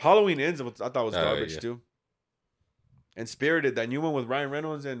 Halloween Ends, I thought was Oh, garbage yeah. too. And Spirited, that new one with Ryan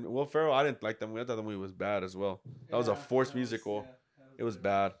Reynolds and Will Ferrell, I didn't like them. I thought the movie was bad as well. That was a forced musical. It was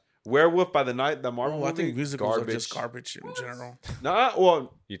bad. Werewolf by the Night, the Marvel I movie. think musicals are just garbage in general. Nah,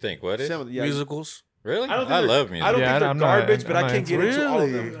 well, You think what is? yeah, Musicals. Really? I don't think I they're- love music. I don't Yeah, think they're I'm not- garbage, but I'm I not can't get into all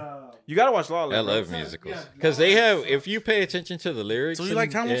of them. You gotta watch La La I Land. bro. love musicals because they have. If you pay attention to the lyrics, So you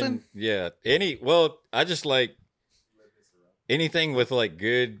like Hamilton? Yeah, I just like anything with like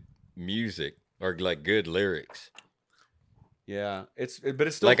good music or like good lyrics. Yeah, but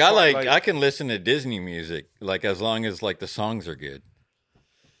it's still Like I can listen to Disney music like as long as like the songs are good.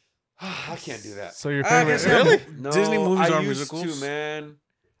 I can't do that. So your I favorite? guess really? No, Disney movies I are used musicals. to, man.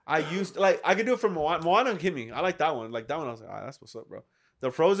 I used like I could do it for Moana. Moana hit me. I like that one. Like that one, I was like, that's what's up, bro. The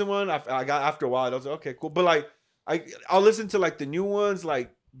Frozen one, I got after a while. I was like, okay, cool. But like, I'll listen to like the new ones,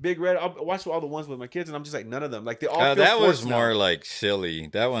 like Big Red. I'll watch all the ones with my kids, and I'm just like, none of them. Like they all. Feel That was forced now. more like silly.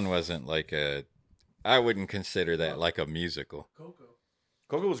 That one wasn't like a. I wouldn't consider that like a musical.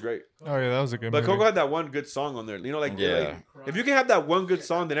 Coco was great, Oh yeah, that was a good but movie. Coco had that one good song on there. You know, like Yeah. like, if you can have that one good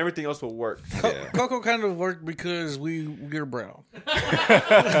song, then everything else will work. Yeah. Coco kind of worked because we're brown.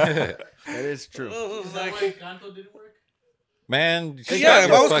 That is true. Is that why Encanto didn't work? Man, Yeah, shut if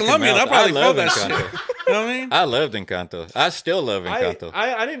your I was fucking Colombian, mouth. I probably love felt that Encanto. shit. You know what I mean? I loved Encanto. I still love Encanto.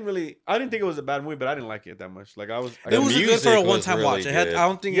 I didn't think it was a bad movie, but I didn't like it that much. Like I was, It was good for a music was one-time really watch. It had, good. I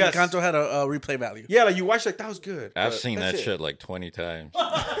don't think Yes. Encanto had a replay value. yeah, like you watch like that was good. I've but seen that that's it. shit like 20 times.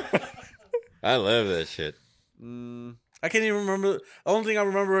 I love that shit. I can't even remember. The only thing I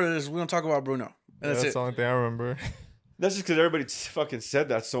remember is we're gonna talk about Bruno. Yeah, And that's it. the only thing I remember. That's just because everybody fucking said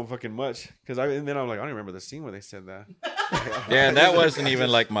that so fucking much. And then I'm like, I don't remember the scene where they said that. Yeah, and that wasn't even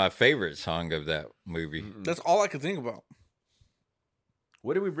like my favorite song of that movie. That's all I could think about.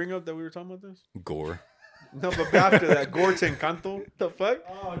 What did we bring up that we were talking about this? Gore. No, but after that, Gore to Encanto. The fuck?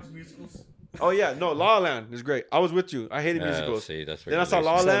 Oh, it's musicals. Oh yeah, no, La La Land is great. I was with you. I hated musicals. See, that's Then I saw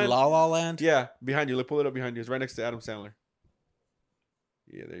La La You said Land. La La Land. Yeah, behind you. Look, pull it up behind you. It's right next to Adam Sandler.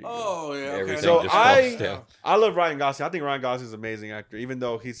 Yeah, there you go. Oh yeah. Okay. Everything So just I- falls down. I love Ryan Gosling. I think Ryan Gosling is an amazing actor, even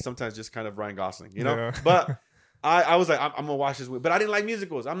though he's sometimes just kind of Ryan Gosling, you know. Yeah. But I was like, I'm gonna watch this movie, but I didn't like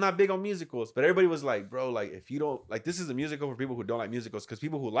musicals. I'm not big on musicals. But everybody was like, bro, like if you don't like, this is a musical for people who don't like musicals, because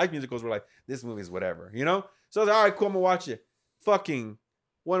people who like musicals were like, this movie is whatever, you know. So I was like, all right, cool, I'm gonna watch it. Fucking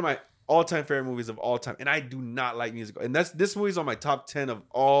one of my all-time favorite movies of all time, and I do not like musicals. And this movie's on my top 10 of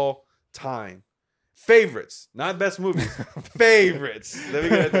all time favorites, not best movies, favorites. Let me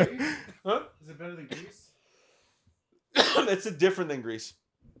get it. Huh? Is it better than Grease? It's a different than Grease.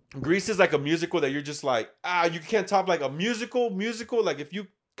 Grease is like a musical that you're just like, you can't top like a musical. Like if you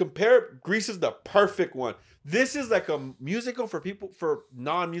compare, Grease is the perfect one. This is like a musical for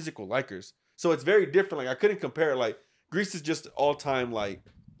non-musical likers. So it's very different. Like I couldn't compare it. Like Grease is just all time like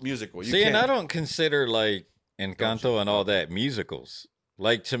musical. You See, and can't- I don't consider like Encanto and all that musicals.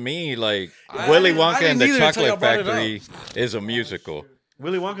 Like to me, like I Willy didn't- I Wonka and didn't the either until y'all Chocolate brought it Factory is a musical.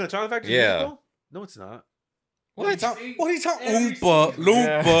 Willy Wonka and the Chocolate Factory. Yeah. Musical? No, it's not. What are you talking? What are you talking? Every Oompa,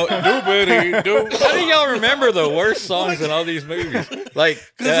 loompa, doobity doo. How do y'all remember the worst songs in all these movies? Like,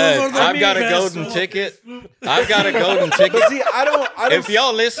 'Cause those are the I've got a mean golden best. ticket. I've got a golden But ticket. see, I don't. If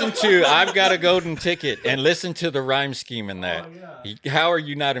y'all listen to I've Got a Golden Ticket and listen to the rhyme scheme in that, how are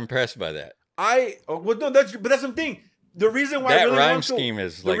you not impressed by that? well, no, that's the thing. The reason why That Willy rhyme Wonka- scheme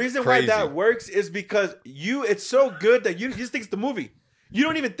is the like reason crazy. why that works is because it's so good that you just think it's the movie. You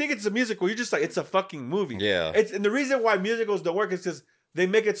don't even think it's a musical. You're just like, it's a fucking movie. Yeah. And the reason why musicals don't work is because they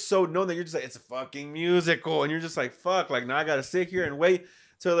make it so known that you're just like, it's a fucking musical. And you're just like, fuck, like now I got to sit here and wait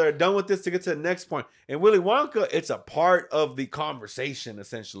till they're done with this to get to the next point. And Willy Wonka, it's a part of the conversation,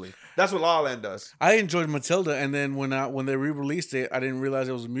 essentially. That's what La La Land does. I enjoyed Matilda, and then when they re-released it, I didn't realize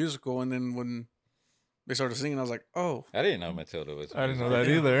it was a musical. And then when they started singing, I was like, oh, I didn't know Matilda was. I didn't know that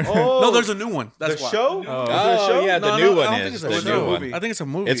either. Oh, no, there's a new one. That's the why. show? Oh. Is there a Oh, show? yeah, the No, new no, I one don't think is it's a the show. new one. Movie. I think it's a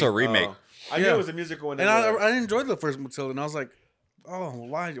movie. It's a remake. Oh. I knew Yeah. it was a musical. And I enjoyed the first Matilda, and I was like, oh,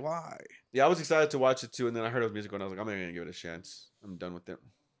 why? Yeah, I was excited to watch it too, and then I heard it was musical, and I was like, I'm not gonna give it a chance. I'm done with it.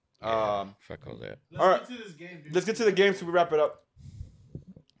 Fuck all that. Let's All right. get to this game, dude. Let's get to the game so we wrap it up.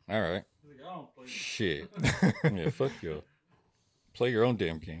 All right. Like, I don't play. Shit. Yeah, fuck you. Play your own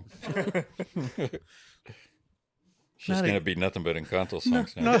damn game. It's just Not gonna a- be nothing but Encanto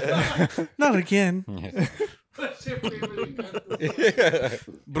songs now. Not again, What's your favorite Encanto?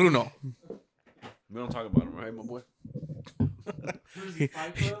 Bruno. We don't talk about him, right, my boy? Who's the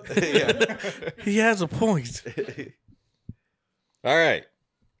Fight Club? Yeah. He has a point. All right.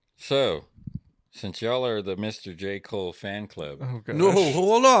 So, since y'all are the Mr. J. Cole fan club, Oh, gosh. No,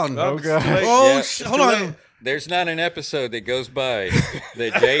 hold on. Oh, Oh, gosh. Oh, Yeah. hold on. there's not an episode that goes by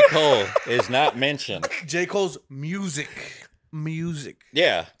that J. Cole is not mentioned. J. Cole's music.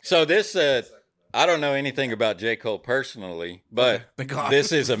 Yeah. So this I don't know anything about J. Cole personally, but Thank God.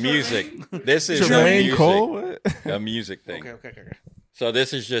 this is a music. This is a Jermaine music, Cole. What? a music thing. Okay. So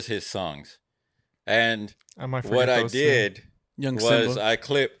this is just his songs. And I might forget what I those two. did Young was Simba. I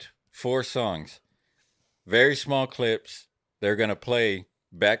clipped 4 songs. Very small clips. They're going to play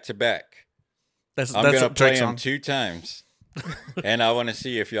back to back. That's I'm going to play Drake's them song. 2 times. And I want to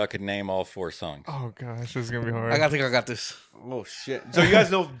see if y'all can name all 4 songs. Oh gosh, this is gonna be hard. I think I got this. Oh shit! So you guys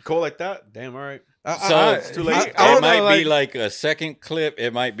know Cole like that? Damn, all right. So it's too late. I it don't might know, be like a second clip.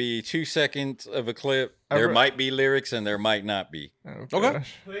 It might be 2 seconds of a clip. There might be lyrics and there might not be. Oh, Okay.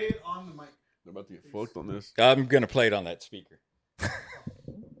 gosh. Play it on the mic. They're about to get fucked on this. I'm going to play it on that speaker.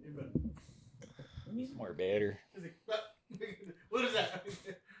 More better. What is that?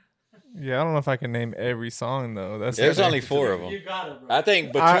 Yeah, I don't know if I can name every song though. That's There's the only thing. 4 of You them. got it, bro. I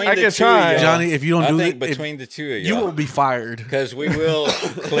think between I the can 2 try. of y'all, Johnny, if you don't I do think that, between the 2 of you y'all, will be fired. because we will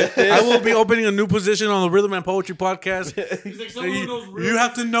clip this. I will be opening a new position on the Rhythm and Poetry podcast. He's like someone who knows You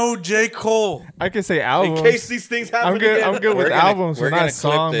have to know J. Cole. I can say In albums. case these things happen I'm good. again. I'm good with We're gonna- albums, we're but gonna not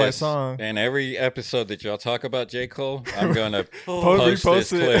clip song by this, song. And every episode that y'all talk about J. Cole, I'm gonna Post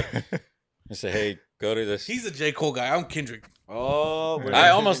post this it. clip and say, "Hey, go to this." He's a J. Cole guy. I'm Kendrick. Oh, wait, I wait,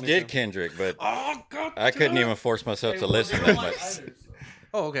 almost wait, did wait. Kendrick, but Oh God. I couldn't even force myself to listen that much.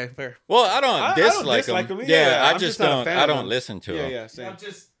 Oh, okay, fair. Well, I don't I don't dislike dislike him. him. Yeah, Yeah, I I'm just just not a don't. fan I of don't him. listen to Yeah, him. yeah, same. I'm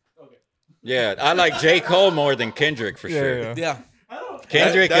just okay. Yeah, I like J. Cole more than Kendrick for Yeah, sure. yeah. Yeah, I don't.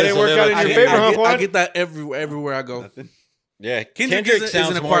 Kendrick That is didn't a work little. out in your too- favor, huh, I Juan? get that everywhere I go. Yeah, Kendrick Kendrick is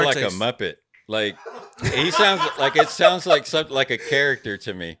sounds an more acquired like taste. a Muppet. Like he sounds like it sounds like something like a character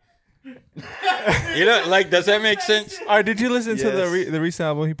to me. You know, like does that make sense? All right, did you listen to Yes. the recent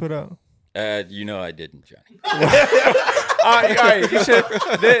album he put out? You know I didn't, Johnny. All right, you should.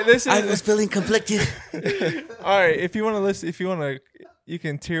 This is feeling conflicted. all right. If you want to listen, if you want to, you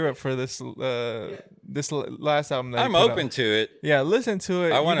can tear up for this last album. That he I'm put open out. to it. Yeah, listen to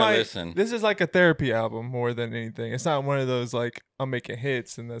it. I You wanna might- listen. This is like a therapy album more than anything. It's not one of those like I'm making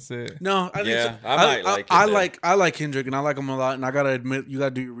hits and that's it. No, I think Yeah, so. I might like it I then. like Kendrick, and I like him a lot. And I gotta admit, you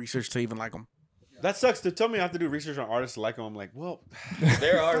gotta do your research to even like him. That sucks. To tell me I have to do research on artists to like them. I'm like, well,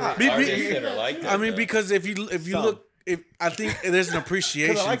 There are Be- artists that are like that. I mean, though. because if you Some. look, I think there's an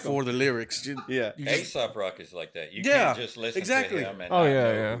appreciation like for the lyrics. You yeah, just- Aesop Rock is like that. You Yeah, can't just listen exactly. to him and Oh, not yeah,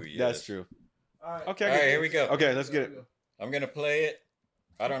 know yeah. who he that's is. true. All right. Okay, All right, here we go. Okay, let's get it. I'm gonna play it.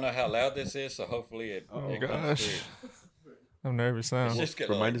 I don't know how loud this is, so hopefully it. Oh, it gosh. comes through. I'm nervous now. It's just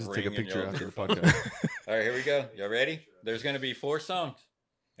gonna, Remind like, us to take a ring in picture your after the ear. podcast. All right, here we go. Y'all ready? There's gonna be 4 songs,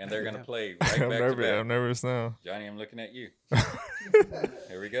 and they're gonna play right I'm back to nervous. back. I'm nervous now. Johnny, I'm looking at you.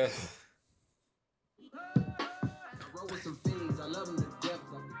 Here we go.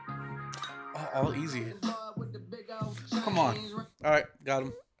 oh, all easy. Come on. All right, got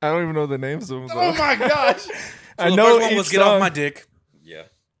him. I don't even know the names of them. Though. Oh my gosh! I the know first one each was "Get Off song. My Dick." Yeah.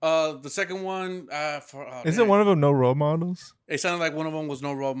 The second one, Isn't one of them no role models? It sounded like one of them was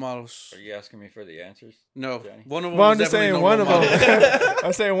no role models. Are you asking me for the answers? No, Johnny? one of them. Well, was I'm just definitely saying no one role of them. model.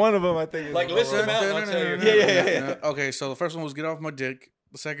 I'm saying one of them. I think. Is Like, a listen role them model. out. I'll tell you. Yeah. Okay, so the first one was "Get Off My Dick."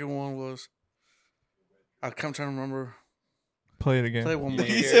 The second one was I'm trying to remember. Play it again. Play one more.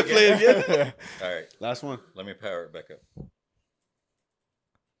 He said play it again. All right, Last one. let me power it back up.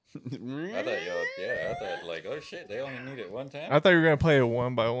 I thought y'all, I thought like, oh shit, they only need it one time. I thought you were gonna play it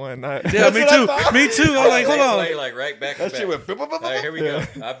one by one. Not, Yeah, me too. Me too. I'm like, They hold on. play like right back to That back. shit went. All right, here we go.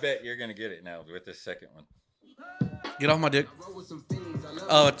 Yeah. I bet you're gonna get it now with this second one. Get Off My Dick.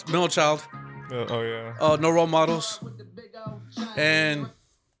 Middle Child. oh yeah. No Role Models. And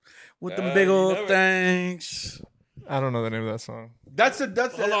with them You big know old it. things. I don't know the name of that song. That's.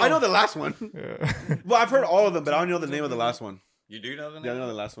 I know the last one. Yeah. Well, I've heard all of them, but I don't know the name of the last one. You do know the name? Yeah, I know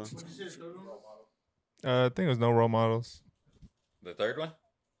the last one. I think it was no role models. The third one?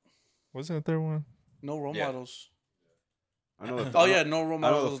 Wasn't the third one? No Role Yeah. Models. I know. The, Oh yeah, No Role I know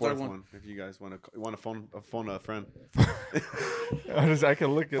Models the was the third fourth one. one. If you guys want to phone a friend. I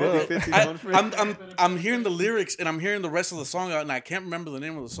can look it 50, up. 50, I, one friend. I'm hearing the lyrics and I'm hearing the rest of the song out and I can't remember the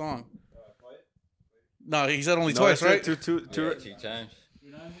name of the song. No, he said only No, twice, I said right? Two. Yeah, 2 times.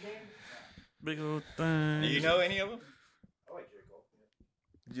 Big old Do thing. you know any of them?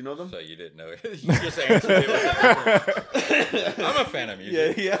 Did you know them? So you didn't know it. You just answered it. With I'm a fan of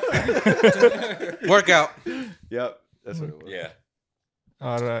music. Yeah. Workout. Yep. That's what it was. Yeah.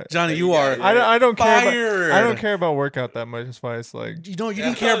 All right. Johnny, you are. I don't care. Fired. I don't care about workout that much. That's why it's like. You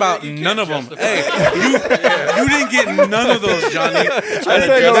didn't care about none of them. Hey, you didn't get none of those, Johnny. I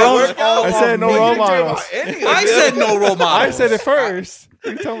said no role models. I said no role models. I said it first. What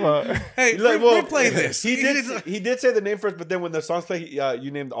are you talking about? Hey, replay this. He did say the name first, but then when the songs play,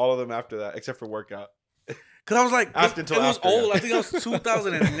 you named all of them after that, except for workout. Because I was like, After it was old. I think it was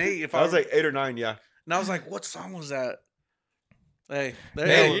 2008. If I was like 8 or 9, yeah. And I was like, what song was that? Hey,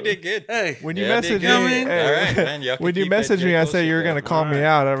 Hey, you did good. Hey, When you Yeah, I message did me, good. hey, All right, man. Y'all can when you keep that message me, J. I Cole said you were shit gonna going. call me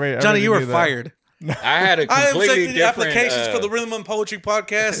out. Johnny, you were fired. I had a I am completely accepting different applications for the Rhythm and Poetry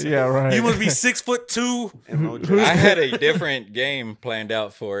podcast. Yeah, right. You must be 6'2". I had a different game planned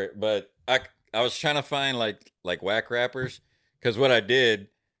out for it, but I was trying to find like whack rappers, because what I did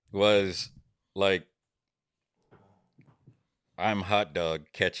was like, I'm hot dog,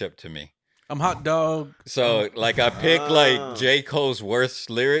 catch up to me. I'm hot dog. So like I picked like J. Cole's worst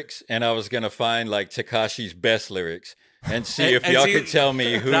lyrics, and I was gonna find like Tekashi's best lyrics and see if And y'all see- could tell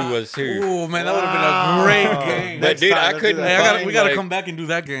me who was who. Oh man, that would have been a great game. But dude, I couldn't. Hey, we gotta find, come back and do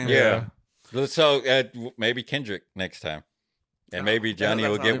that game. Yeah. So maybe Kendrick next time, and maybe Johnny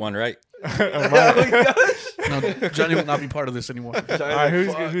will get one right. No, Johnny will not be part of this anymore. All right, who's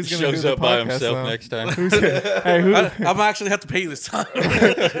gonna Shows do the up by podcast himself now? next time. Hey, who? I'm actually have to pay you this time.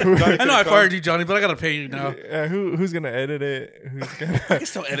 I know I fired you, Johnny, but I gotta pay you now. Who's gonna edit it? Who's gonna? I can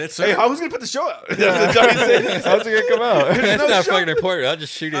still edit, sir. Hey, how was gonna put the show out? That's what Johnny said. How's it gonna come out? That's not fucking important. I'll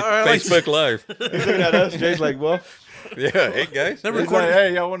just shoot it All right, Facebook Live. He's looking at us. Jay's like, well, Yeah, hey guys. Never He's recorded. like,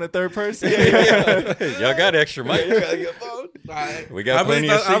 hey, y'all want a third person? Y'all got extra mic. you gotta get phone. We got plenty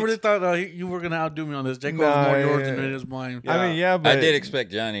of seats. I really thought you were gonna outdo me on this. Jake was Nah, more yours yeah. than it is mine. I mean, yeah, but I did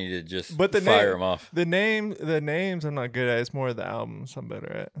expect Johnny to just But the fire name- him off. the names I'm not good at. It's more the albums I'm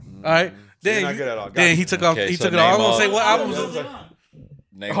better at. All right, You're not good at all. then he took off. Okay, He so took it off. I'm name gonna say all- what albums.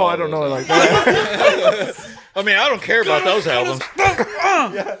 Name Oh, all I don't know it those. like that. I mean, I don't care about those albums. None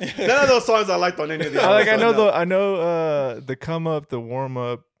of those songs I liked on any of the albums. I know the come up, the warm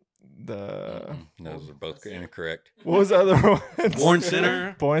up, the Those are both incorrect. what was the other one? Born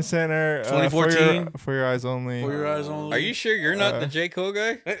Center. Born Center, 2014. for your eyes only. For your eyes only. Are you sure you're not the J. Cole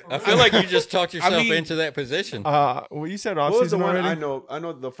guy? I feel like you just talked yourself mean- into that position. Well, you said off What was the season one already. I know? I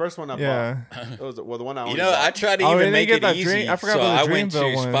know the first one I Yeah. bought. It was the one I You only know, I bought. tried to Oh, even and make they it get that easy. I forgot So about I the went to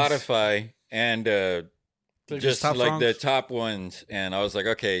Dreamville ones. Spotify and just top like songs? the top ones, and I was like,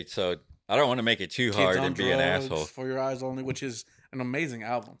 okay, so I don't want to make it too hard Kids on and be an Drugs, asshole. For Your Eyes Only, which is an amazing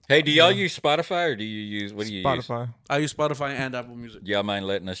album. Hey, do y'all use Spotify or do you use what do you use? Spotify. I use Spotify and Apple Music. Y'all mind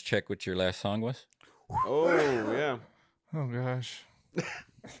letting us check what your last song was? Oh yeah. Oh gosh.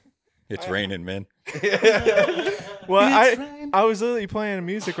 It's raining, man. Well, I was literally playing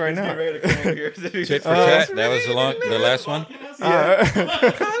music right now. Tit for tat. That was the last one.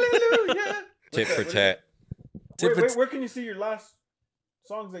 Tit for tat. Where can you see your last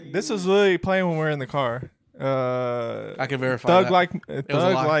songs that you? This was literally playing when we were in the car. I can verify Thug that. like was a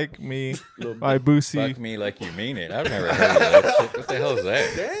Thug lie. Like Me by Boosie. Fuck me like you mean it. I've never heard of that shit. What the hell is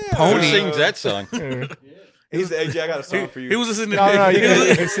that? Damn. Who sings that song? He's AJ. I got a song for you. He was listening to No,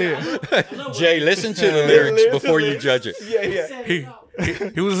 you can see it. Jay, listen to the lyrics before you judge it.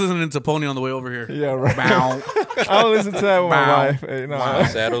 Yeah. he was listening to Pony on the way over here. Yeah, right. Bow. I don't listen to that with my Wow. wife. Hey, no. My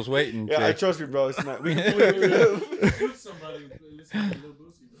saddle's waiting. Yeah, I Jay. trust you, bro. It's not. Somebody listen to Lil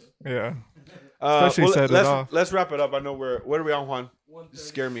Boosie, bro. Yeah. Especially set it off. Let's wrap it up. I know what are we on, Juan?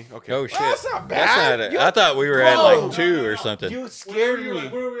 Scare me. Okay. Oh shit. That's not That's bad. not it. I thought we were at like 2 or something. You scared me.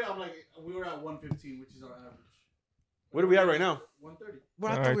 Where were we? I'm like, we were at 115, which is our average. What are we at right now? 130.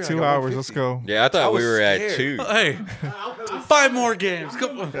 Well, I All thought we right, were 2 like hours. 150. Let's go. Yeah, I thought I we was were at scared. 2. Hey, 5 more games.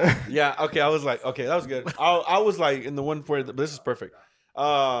 Come on. Yeah. Okay. I was like, okay, that was good. I was like in the one where this is perfect.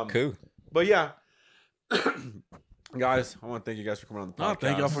 Cool. But yeah. Guys, I want to thank you guys for coming on the podcast. No,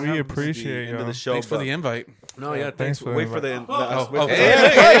 thank y'all for We having appreciate End of y'all. the show. Thanks for the invite. No, yeah, thanks thanks. for the Wait for the. invite. wait for the-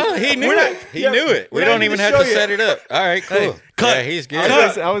 Hey, look, he knew We're not- it. He yeah, knew it. We we're don't not even in the have to show set yet. it up. All right, cool. cut. Yeah, he's good.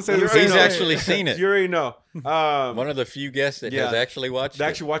 I would say the same He's thing. actually seen it. You already know. One of the few guests that has Yeah. actually watched That it.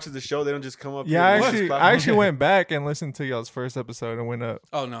 actually watches the show. They don't just come up. Yeah, here and watch I actually went back and listened to y'all's first episode and went up.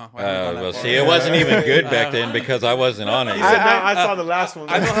 Oh no. I haven't gone that Well, far. see, it wasn't even good back then because I wasn't on it He yet. said, "No, I saw the last one."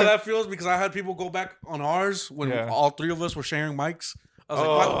 I know how that feels because I had people go back on ours when Yeah. all 3 of us were sharing mics. I was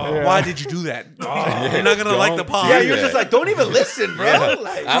Oh. like, Yeah. why did you do that? You're not gonna like the pod. Yeah, do you're that. just like, don't even listen, bro. Yeah.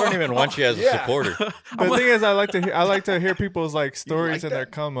 Like, I don't even want you as a Yeah. supporter. The thing is, I like to hear people's like stories like and their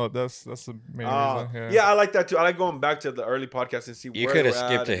that? come up. That's the main reason. yeah, I like that too. I like going back to the early podcast and see You where could have we're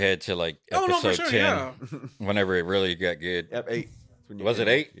skipped at. ahead to like Oh no, episode for sure. 10 Yeah. whenever it really got good. Yep, 8. when you Was it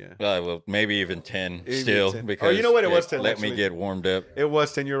 8? Yeah. Well, maybe even 10 Even still 10. because you know what? It was 10, Let actually. me get warmed up. It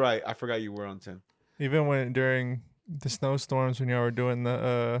was 10. You're right. I forgot you were on 10. Even when during the snowstorms when y'all were doing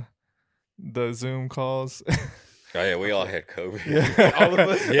the Zoom calls. Oh yeah, we all had COVID. All of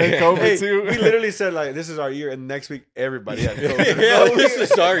us. Yeah. And COVID Hey, too. we literally said like, "This is our year," and next week everybody had COVID. Yeah, this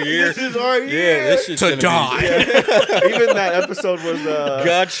is our year. This is our year. Yeah, this is To die. Even that episode was.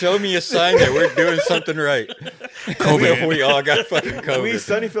 God, show me a sign that we're doing something right. COVID. We all got fucking COVID. We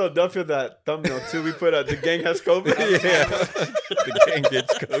Sunny Philadelphia that thumbnail too. We put the gang has COVID. Yeah, the gang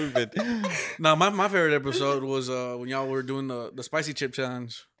gets COVID. Now, my favorite episode was when y'all were doing the spicy chip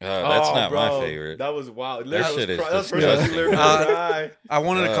challenge. Oh, that's not bro, my favorite. That was wild. That shit is That's disgusting. I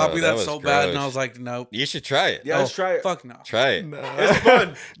wanted to Oh, copy that that was so bad, and gross. I was like, nope. You should try it. Yeah, let's try it. Fuck no. Try it. It's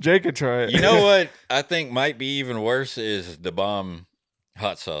fun. Jake could try it. You know what I think might be even worse is the bomb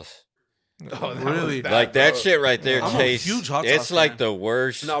hot sauce. Oh, that Really? was bad, Like that bro. shit right there I'm a tastes. huge hot It's sauce like fan. the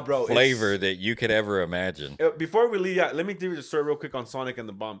worst No, bro, flavor it's- that you could ever imagine. Before we leave, let me give you the story real quick on Sonic and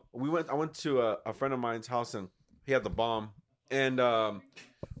the bomb. I went to a friend of mine's house and he had the bomb, and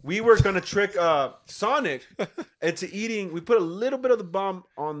we were gonna trick Sonic into eating. We put a little bit of the bomb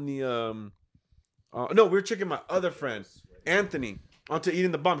on the no, we were tricking my other friend Anthony onto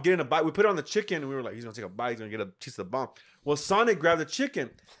eating the bomb, getting a bite. We put it on the chicken, and we were like, he's gonna take a bite, he's gonna get a piece of the bomb. Well, Sonic grabbed the chicken,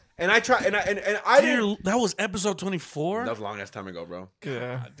 and I tried, and I didn't. That was episode 24. That was a long ass time ago, bro.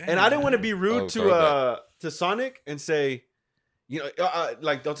 Yeah. And I didn't want to be rude Oh, to Sonic and say, you know,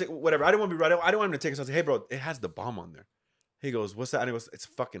 like don't take whatever. I didn't want to be right. I didn't want him to take it. So I said, hey, bro, it has the bomb on there. He goes, what's that? And he goes, it's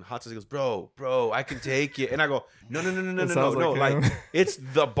fucking hot sauce. He goes, bro, I can take it. And I go, no, That sounds like him. like it's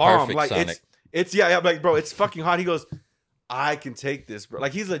the bomb. Perfect like Sonic. it's yeah, like bro, it's fucking hot. He goes, I can take this, bro.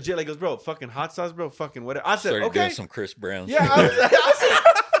 Like he's legit. Like he goes, bro, fucking hot sauce, bro, fucking whatever. I said, Started okay. doing some Chris Brown. Yeah,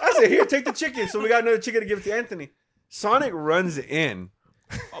 I said, here, take the chicken. So we got another chicken to give it to Anthony. Sonic runs in,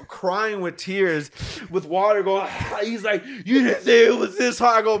 crying with tears, with water going. He's like, you didn't say it was this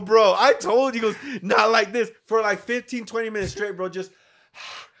hot. I go, bro, I told you. He goes, not like this. For like 15, 20 minutes straight, bro, just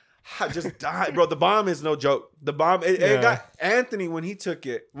died. Bro, the bomb is no joke. The bomb, it got Anthony, when he took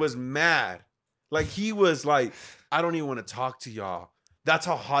it, was mad. Like, he was like, I don't even want to talk to y'all. That's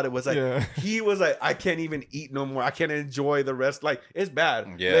how hot it was. Like he was like, I can't even eat no more. I can't enjoy the rest. Like it's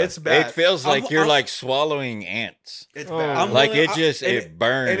bad. Yeah, it's bad. It feels like you're I'm- like swallowing ants. It's Oh. bad. I'm Like willing- it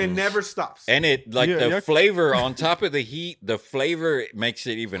burns and it never stops. And it like Yeah, the yeah. flavor on top of the heat, the flavor makes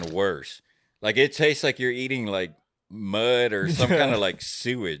it even worse. Like it tastes like you're eating like mud or some kind of like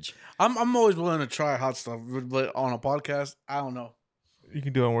sewage. I'm always willing to try hot stuff, but on a podcast, I don't know. You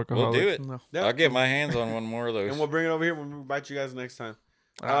can do it on Workaholic. We'll do it. No. Yeah. I'll get my hands on one more of those. And we'll bring it over here when we invite you guys next time.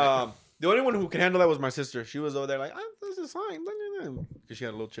 Alright. The only one who can handle that was my sister. She was over there like, this is fine. Because she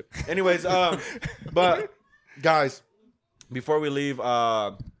had a little chip. Anyways, but guys, before we leave,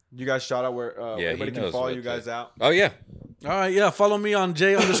 you guys shout out where Yeah, everybody he can knows follow what you guys to- out. Oh yeah, All right, yeah. Follow me on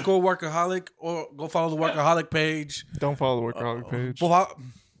J_workaholic or go follow the Workaholic page. Don't follow the Workaholic page. Well,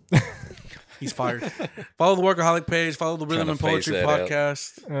 he's fired. Follow the Workaholic page. Follow the Rhythm Trying and to phase Poetry that out.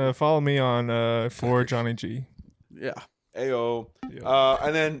 podcast. Follow me on for Johnny G. Yeah. Ayo.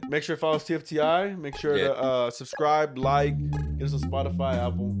 And then make sure to follow us TFTI. Make sure Yeah. to subscribe, like, get us on Spotify,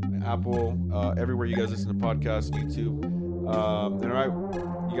 Apple, everywhere you guys listen to podcasts, YouTube. And all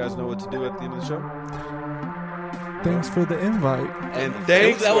right, you guys know what to do at the end of the show. Thanks for the invite. And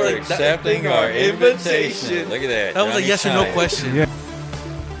thanks That was for a- accepting our invitation. Look at that. That was a Johnny yes or no Time. question. Yeah.